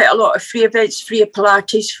will be quite a lot of free events, free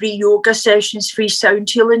Pilates, free yoga sessions, free sound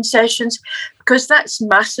healing sessions, because that's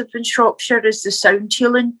massive in Shropshire, is the sound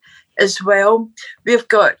healing as well. We've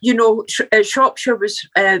got, Shropshire was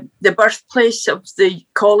the birthplace of the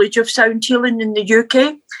College of Sound Healing in the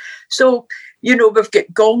UK. So, we've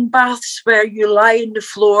got gong baths where you lie on the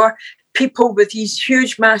floor. People with these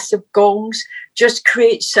huge, massive gongs just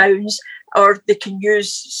create sounds, or they can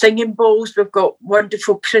use singing bowls. We've got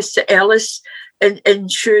wonderful Chris Ellis in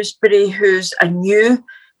Shrewsbury, who's a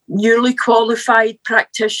newly qualified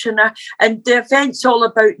practitioner, and the event's all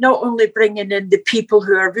about not only bringing in the people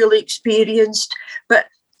who are really experienced, but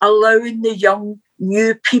allowing the young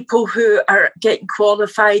new people who are getting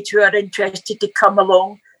qualified, who are interested, to come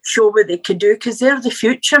along, show what they can do, because they're the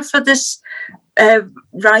future for this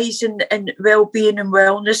rise in well-being and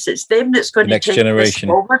wellness. It's them that's going to take this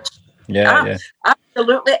forward. Yeah,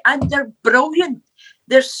 absolutely. And they're brilliant.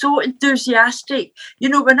 They're so enthusiastic.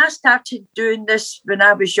 When I started doing this when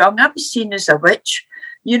I was young, I was seen as a witch.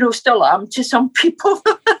 Still am to some people.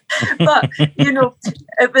 But,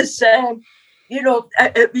 it was,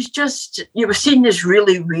 it was just, you were seen as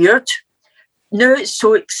really weird. Now it's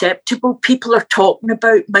so acceptable. People are talking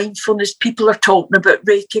about mindfulness. People are talking about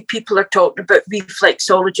Reiki. People are talking about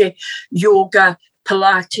reflexology, yoga,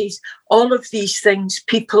 Pilates, all of these things.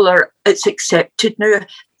 It's accepted now.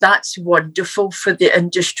 that's wonderful for the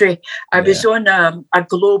industry. I was on a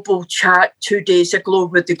global chat 2 days ago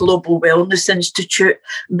with the Global Wellness Institute.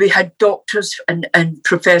 We had doctors and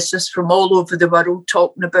professors from all over the world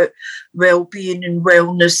talking about well-being and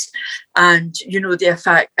wellness, and the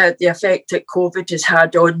effect that COVID has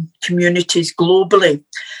had on communities globally,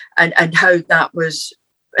 and how that was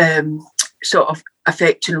sort of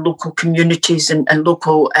affecting local communities and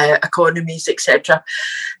local economies, etc.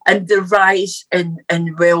 And the rise in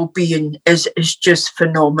well-being is just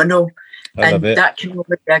phenomenal. And that can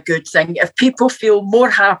only be a good thing. If people feel more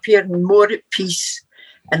happier and more at peace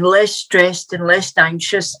and less stressed and less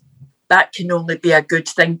anxious, that can only be a good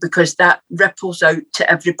thing, because that ripples out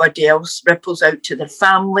to everybody else, ripples out to their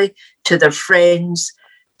family, to their friends,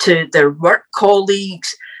 to their work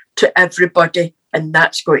colleagues, to everybody. And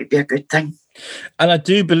that's going to be a good thing. And I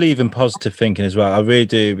do believe in positive thinking as well. I really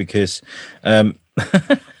do, because it's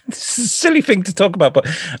a silly thing to talk about, but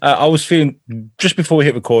I was feeling, just before we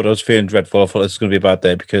hit record, I was feeling dreadful. I thought this was going to be a bad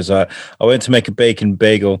day, because I went to make a bacon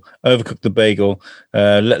bagel, overcooked the bagel,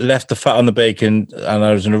 left the fat on the bacon, and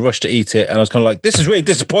I was in a rush to eat it. And I was kind of like, this is really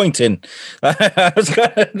disappointing. This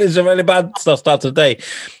is a really bad start to the day.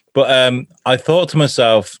 But I thought to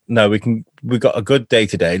myself, no, we got a good day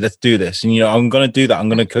today. Let's do this. And, I'm going to do that. I'm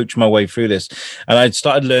going to coach my way through this. And I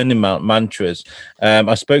started learning mantras.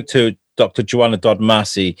 I spoke to Dr. Joanna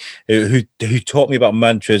Dodd-Massey, who taught me about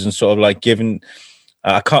mantras, and sort of like giving,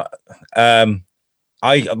 one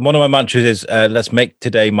of my mantras is, let's make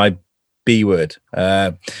today my B word.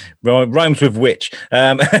 Rhymes with which.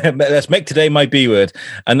 Let's make today my B word.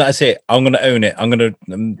 And that's it. I'm going to own it.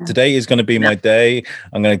 Today is going to be my day.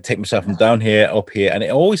 I'm going to take myself from down here, up here. And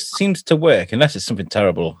it always seems to work, unless it's something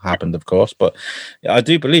terrible happened, of course. But I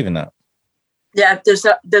do believe in that. Yeah,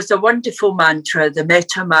 there's a wonderful mantra, the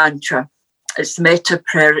metta mantra. It's the metta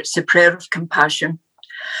prayer. It's a prayer of compassion.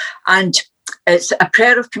 And it's a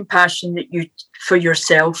prayer of compassion that you for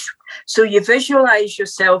yourself. So you visualize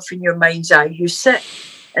yourself in your mind's eye. You sit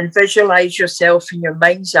and visualize yourself in your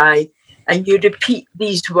mind's eye, and you repeat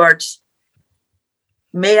these words.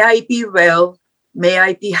 May I be well. May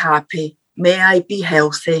I be happy. May I be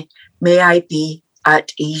healthy. May I be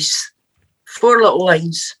at ease. 4 little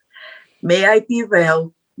lines. May I be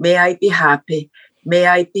well. May I be happy. May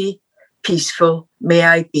I be peaceful. May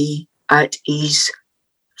I be at ease.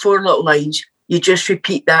 4 little lines. You just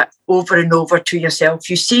repeat that over and over to yourself.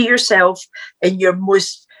 You see yourself in your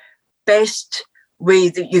most best way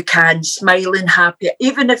that you can, smiling, happy,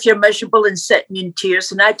 even if you're miserable and sitting in tears.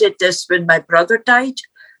 And I did this when my brother died.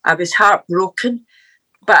 I was heartbroken,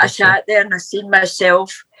 but I sat there and I seen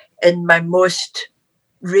myself in my most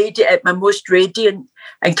radiant,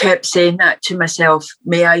 and kept saying that to myself.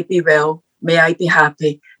 May I be well. May I be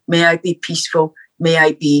happy. May I be peaceful. May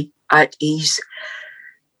I be at ease.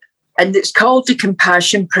 And it's called the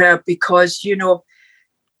compassion prayer because,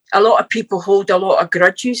 a lot of people hold a lot of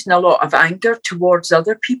grudges and a lot of anger towards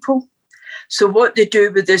other people. So what they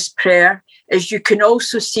do with this prayer is you can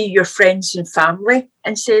also see your friends and family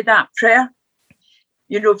and say that prayer.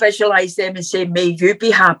 Visualize them and say, may you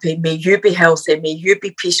be happy, may you be healthy, may you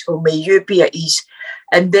be peaceful, may you be at ease.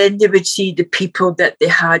 And then they would see the people that they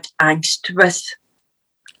had angst with.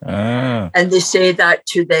 And they say that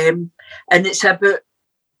to them. And it's about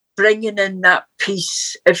bringing in that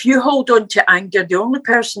peace. If you hold on to anger, the only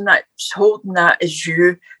person that's holding that is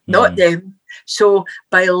you, not them. So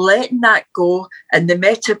by letting that go, and the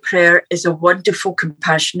metta prayer is a wonderful,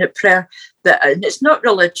 compassionate prayer, and it's not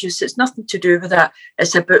religious, it's nothing to do with that.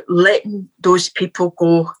 It's about letting those people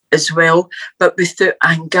go as well, but without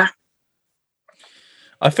anger.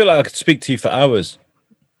 I feel like I could speak to you for hours.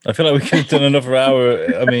 I feel like we could have done another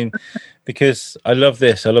hour. I mean, because I love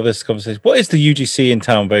this conversation. What is the UGC in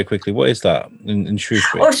town, very quickly? What is that in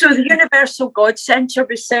Shrewsbury? Oh, so the Universal God Centre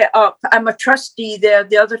was set up. I'm a trustee there.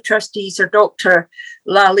 The other trustees are Dr.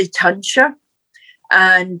 Lally Tunsher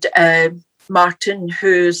and Martin,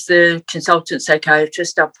 who's the consultant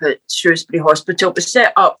psychiatrist up at Shrewsbury Hospital. It was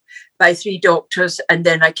set up by 3 doctors, and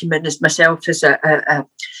then I came in as myself as a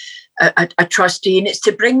trustee, and it's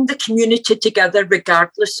to bring the community together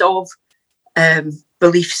regardless of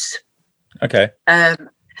beliefs. Okay.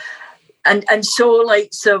 And so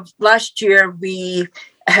last year we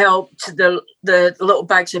helped the Little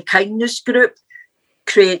Bags of Kindness group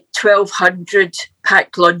create 1,200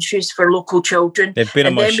 packed lunches for local children. They've been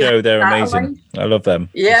on my show. They're amazing. I love them.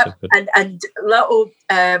 Yeah, so and little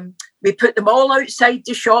we put them all outside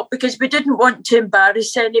the shop because we didn't want to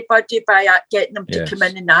embarrass anybody by getting them to come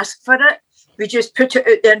in and ask for it. We just put it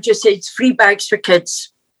out there and just said it's free bags for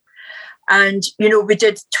kids. And, we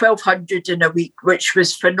did 1,200 in a week, which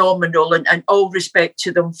was phenomenal. And all respect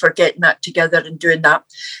to them for getting that together and doing that.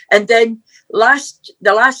 And then the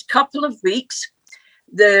last couple of weeks,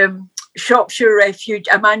 the Shropshire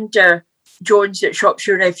Amanda Jones at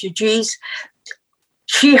Shropshire Refugees,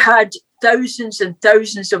 she had thousands and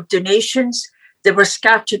thousands of donations. They were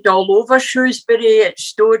scattered all over Shrewsbury at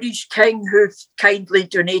Storage King, who kindly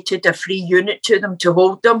donated a free unit to them to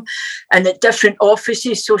hold them, and at different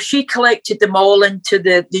offices. So she collected them all into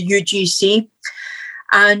the UGC.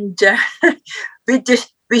 And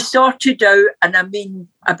we sorted out, and I mean,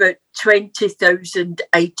 about 20,000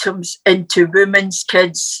 items into women's,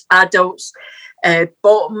 kids, adults,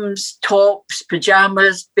 bottoms, tops,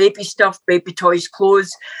 pyjamas, baby stuff, baby toys,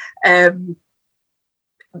 clothes,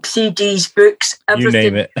 CDs, books, everything.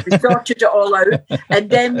 You name it. We sorted it all out. And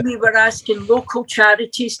then we were asking local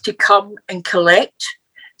charities to come and collect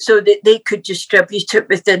so that they could distribute it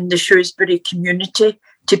within the Shrewsbury community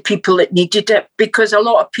to people that needed it, because a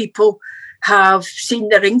lot of people have seen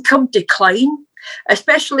their income decline,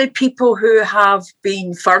 especially people who have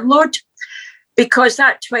been furloughed, because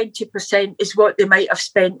that 20% is what they might have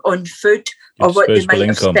spent on food or what they might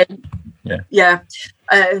have spent. Yeah.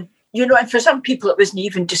 And for some people it wasn't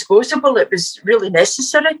even disposable. It was really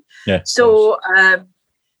necessary. Yeah. So,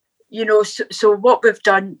 so what we've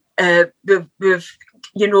done, we've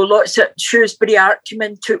lots of Shrewsbury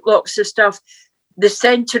Artcomen took lots of stuff. The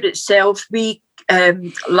centre itself,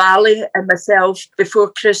 Lally and myself,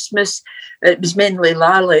 before Christmas, it was mainly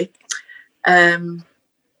Lally,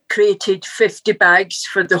 created 50 bags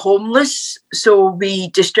for the homeless. So we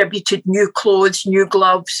distributed new clothes, new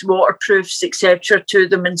gloves, waterproofs, etc. to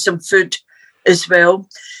them, and some food as well.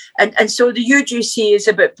 And so the UGC is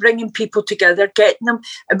about bringing people together, getting them.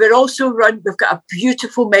 And we've got a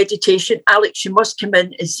beautiful meditation. Alex, you must come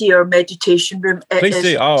in and see our meditation room. Please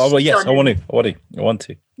do. Oh, well, yes, I want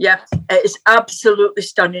to. Yeah, it is absolutely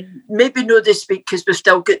stunning. Maybe no this week because we've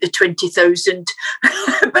still got the 20,000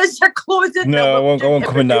 bits of clothing. No, I won't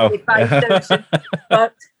come in now.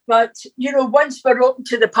 But once we're open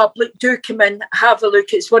to the public, do come in, have a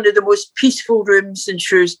look. It's one of the most peaceful rooms in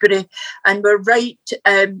Shrewsbury. And we're right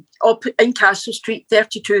up in Castle Street,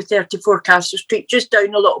 32, 34 Castle Street, just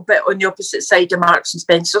down a little bit on the opposite side of Marks and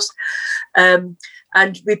Spencer's. And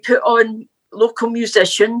we put on local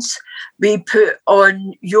musicians, we put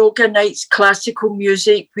on yoga nights, classical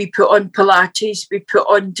music, we put on Pilates, we put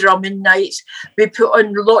on drumming nights, we put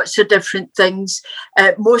on lots of different things.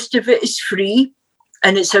 Most of it is free,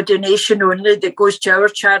 and it's a donation only that goes to our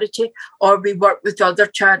charity, or we work with other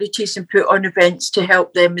charities and put on events to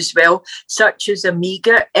help them as well, such as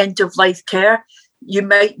Meagher, End of Life Care. You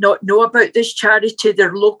might not know about this charity.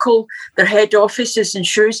 They're local. Their head office is in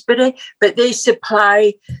Shrewsbury, but they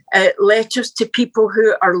supply letters to people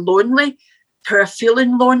who are lonely, who are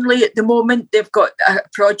feeling lonely at the moment. They've got a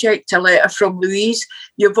project, a letter from Louise.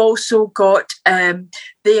 You've also got,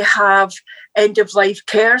 they have end of life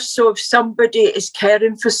care. So if somebody is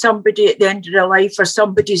caring for somebody at the end of their life, or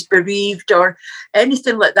somebody's bereaved or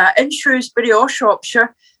anything like that in Shrewsbury or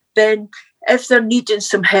Shropshire, then if they're needing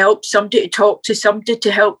some help, somebody to talk to, somebody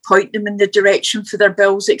to help point them in the direction for their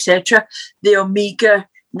bills, etc., the Omega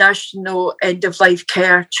National End of Life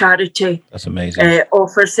Care Charity, that's amazing,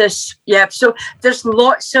 offers this. Yeah, so there's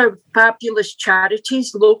lots of fabulous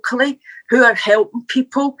charities locally who are helping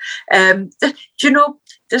people.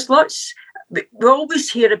 There's lots. We always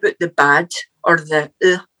hear about the bad or the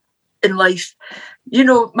in life.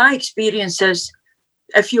 My experience is,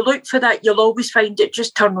 if you look for that, you'll always find it.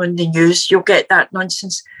 Just turn on the news, you'll get that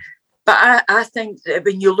nonsense. But I think that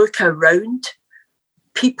when you look around,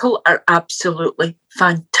 people are absolutely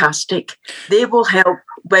fantastic. They will help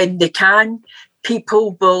when they can.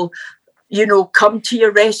 People will, come to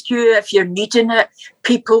your rescue if you're needing it.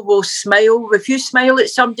 People will smile. If you smile at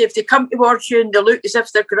somebody, if they come towards you and they look as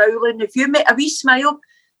if they're growling, if you make a wee smile,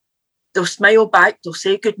 they'll smile back. They'll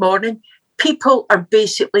say good morning. People are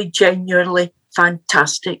basically genuinely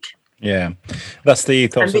fantastic. Yeah, that's the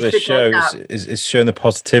ethos of this show, is showing the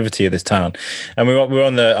positivity of this town. And we were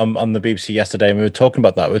on the BBC yesterday, and we were talking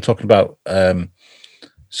about that. We were talking about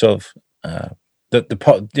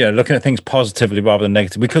looking at things positively rather than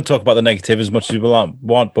negative. We could talk about the negative as much as we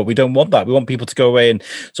want, but we don't want that. We want people to go away and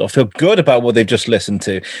sort of feel good about what they've just listened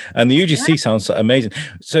to. And the UGC sounds amazing.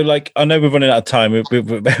 So, I know we're running out of time. I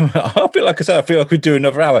feel like we do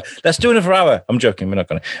another hour. Let's do another hour. I'm joking. We're not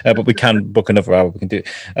going to, but we can book another hour. We can do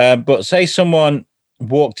it. But say someone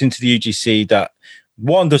walked into the UGC that,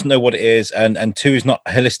 one, doesn't know what it is, and two, is not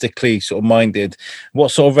holistically sort of minded. What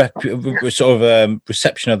sort of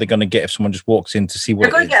reception are they going to get if someone just walks in to see what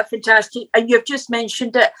they're going to get fantastic? And you've just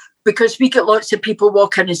mentioned it. because we get lots of people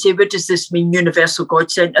walk in and say, what does this mean, Universal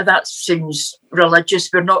God Centre? That seems religious.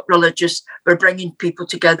 We're not religious. We're bringing people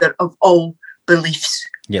together of all beliefs,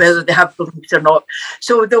 whether they have beliefs or not.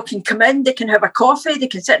 So they can come in, they can have a coffee, they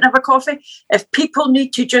can sit and have a coffee. If people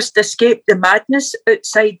need to just escape the madness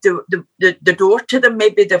outside the door to them,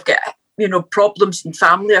 maybe they've got, problems in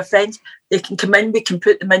family or friends, they can come in, we can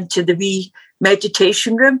put them into the wee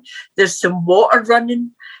meditation room. There's some water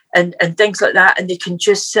running and things like that, and they can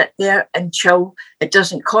just sit there and chill. It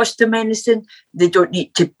doesn't cost them anything. They don't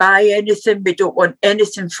need to buy anything. We don't want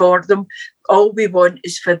anything for them. All we want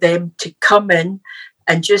is for them to come in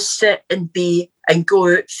and just sit and be and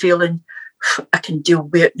go out feeling, I can deal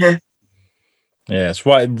with it now. Yeah, it's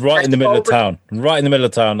right in the middle of town. Right in the middle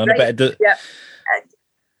of town. And right, I bet yeah.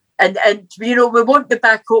 And we won't be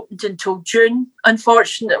back opened until June,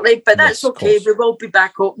 unfortunately, but that's okay. We will be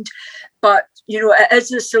back opened. But, it is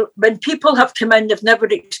this, when people have come in, they've never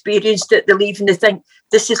experienced it, they leave and they think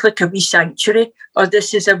this is like a wee sanctuary or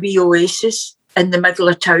this is a wee oasis in the middle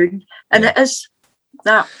of town. And it is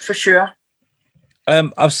that for sure.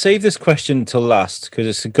 I've saved this question till last because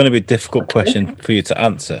it's going to be a difficult question for you to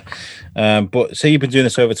answer. But say you've been doing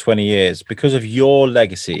this over 20 years, because of your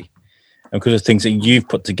legacy and because of things that you've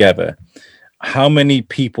put together, how many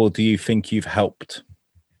people do you think you've helped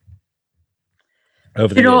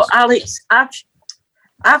over the years? Alex,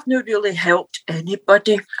 I've not really helped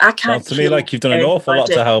anybody. I can't. Sounds to me like you've done an awful lot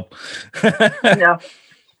to help.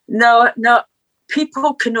 No.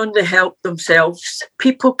 People can only help themselves.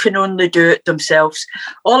 People can only do it themselves.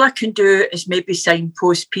 All I can do is maybe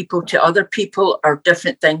signpost people to other people or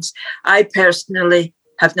different things. I personally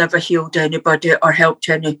have never healed anybody or helped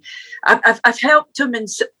any. I've helped them, and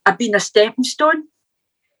I've been a stepping stone,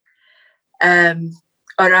 or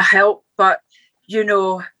a help. But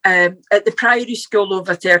at the Priory School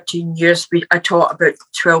over 13 years, I taught about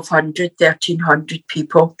 1,300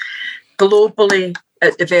 people globally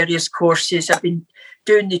at the various courses. I've been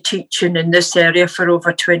doing the teaching in this area for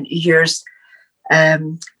over 20 years.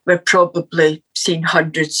 We're probably seen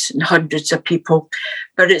hundreds and hundreds of people,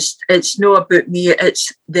 but it's not about me,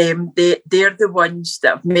 it's them. They're the ones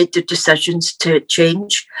that have made the decisions to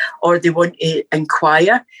change or they want to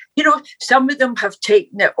inquire. Some of them have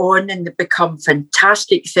taken it on and they've become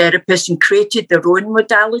fantastic therapists and created their own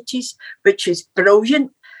modalities, which is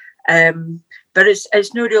brilliant. But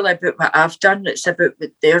it's not really about what I've done, it's about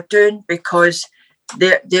what they're doing, because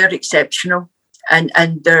they're exceptional.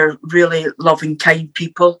 And they're really loving, kind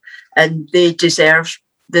people, and they deserve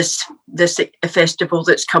this festival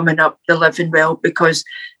that's coming up, the Living Well, because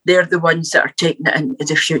they're the ones that are taking it into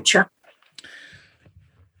the future.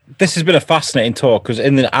 This has been a fascinating talk, because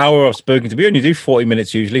in the hour I've spoken to, we only do 40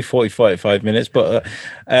 minutes usually, 45 minutes, but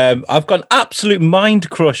I've got an absolute mind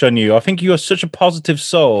crush on you. I think you are such a positive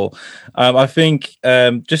soul. I think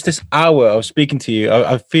just this hour of speaking to you,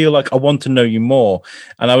 I feel like I want to know you more,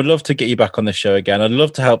 and I would love to get you back on the show again. I'd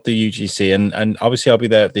love to help the UGC, and obviously I'll be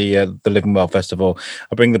there at the Living Well Festival.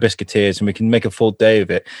 I'll bring the Biscuiteers and we can make a full day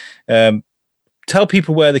of it. Tell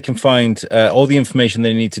people where they can find all the information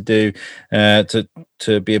they need to do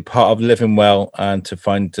to be a part of Living Well and to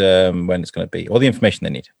find when it's going to be, all the information they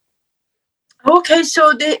need. Okay,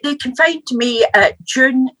 so they can find me at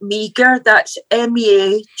June Meagher, that's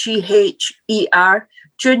MEAGHER,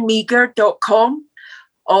 JuneMeagher.com,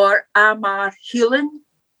 or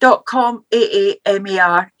amarhealing.com,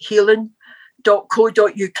 AAMAR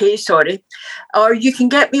healing.co.uk, sorry. Or you can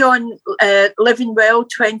get me on Living Well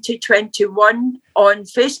 2021 on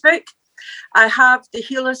Facebook. I have the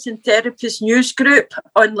Healers and Therapists news group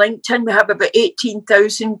on LinkedIn. We have about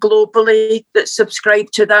 18,000 globally that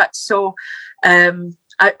subscribe to that. So I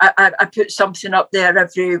put something up there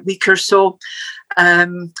every week or so.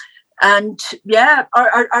 Or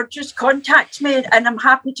just contact me and I'm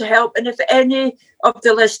happy to help. And if any of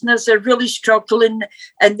the listeners are really struggling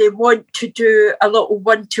and they want to do a little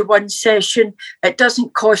one-to-one session, it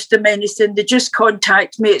doesn't cost them anything. They just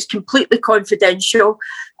contact me. It's completely confidential.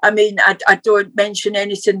 I mean, I don't mention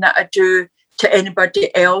anything that I do to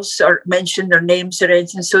anybody else or mention their names or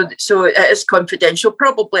anything. So it is confidential.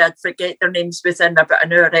 Probably I'd forget their names within about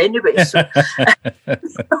an hour anyway. So.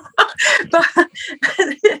 But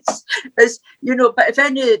but if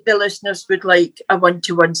any of the listeners would like a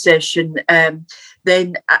one-to-one session,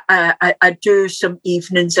 then I do some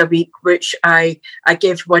evenings a week, which I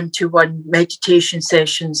give one-to-one meditation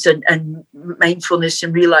sessions and mindfulness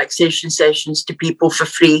and relaxation sessions to people for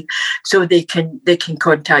free, so they can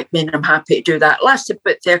contact me, and I'm happy to do that. It lasts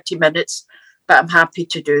about 30 minutes, but I'm happy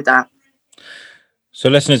to do that. So,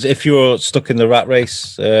 listeners, if you're stuck in the rat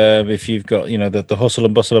race, if you've got, the hustle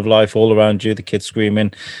and bustle of life all around you, the kids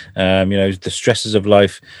screaming, the stresses of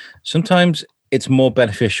life, sometimes it's more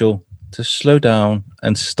beneficial to slow down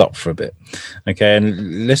and stop for a bit. Okay.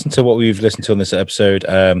 And listen to what we've listened to on this episode.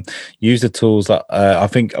 Use the tools that I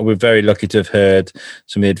think we're very lucky to have heard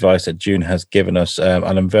some of the advice that June has given us. And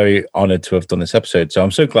I'm very honored to have done this episode. So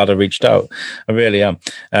I'm so glad I reached out. I really am.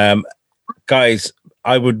 Guys,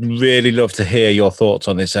 I would really love to hear your thoughts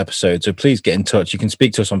on this episode. So please get in touch. You can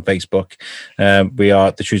speak to us on Facebook. We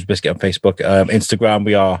are the Shrewsbury Biscuit on Facebook. Instagram,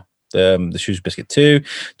 we are the Shrewsbury Biscuit 2.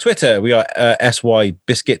 Twitter, we are SY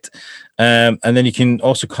Biscuit. And then you can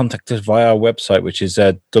also contact us via our website, which is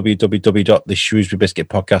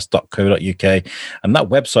www.theshrewsburybiscuitpodcast.co.uk. And that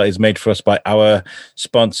website is made for us by our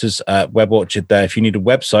sponsors at Web Orchard there. If you need a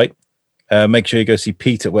website, make sure you go see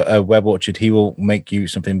Pete at Web Orchard. He will make you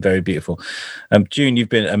something very beautiful. June, you've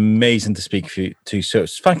been amazing to speak to. So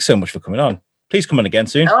thanks so much for coming on. Please come on again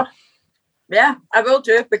soon. Oh, yeah, I will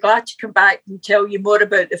do. Be glad to come back and tell you more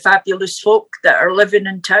about the fabulous folk that are living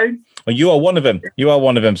in town. Well, you are one of them. You are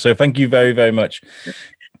one of them. So thank you very, very much.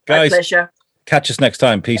 Guys, my pleasure. Catch us next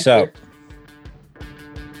time. Peace out.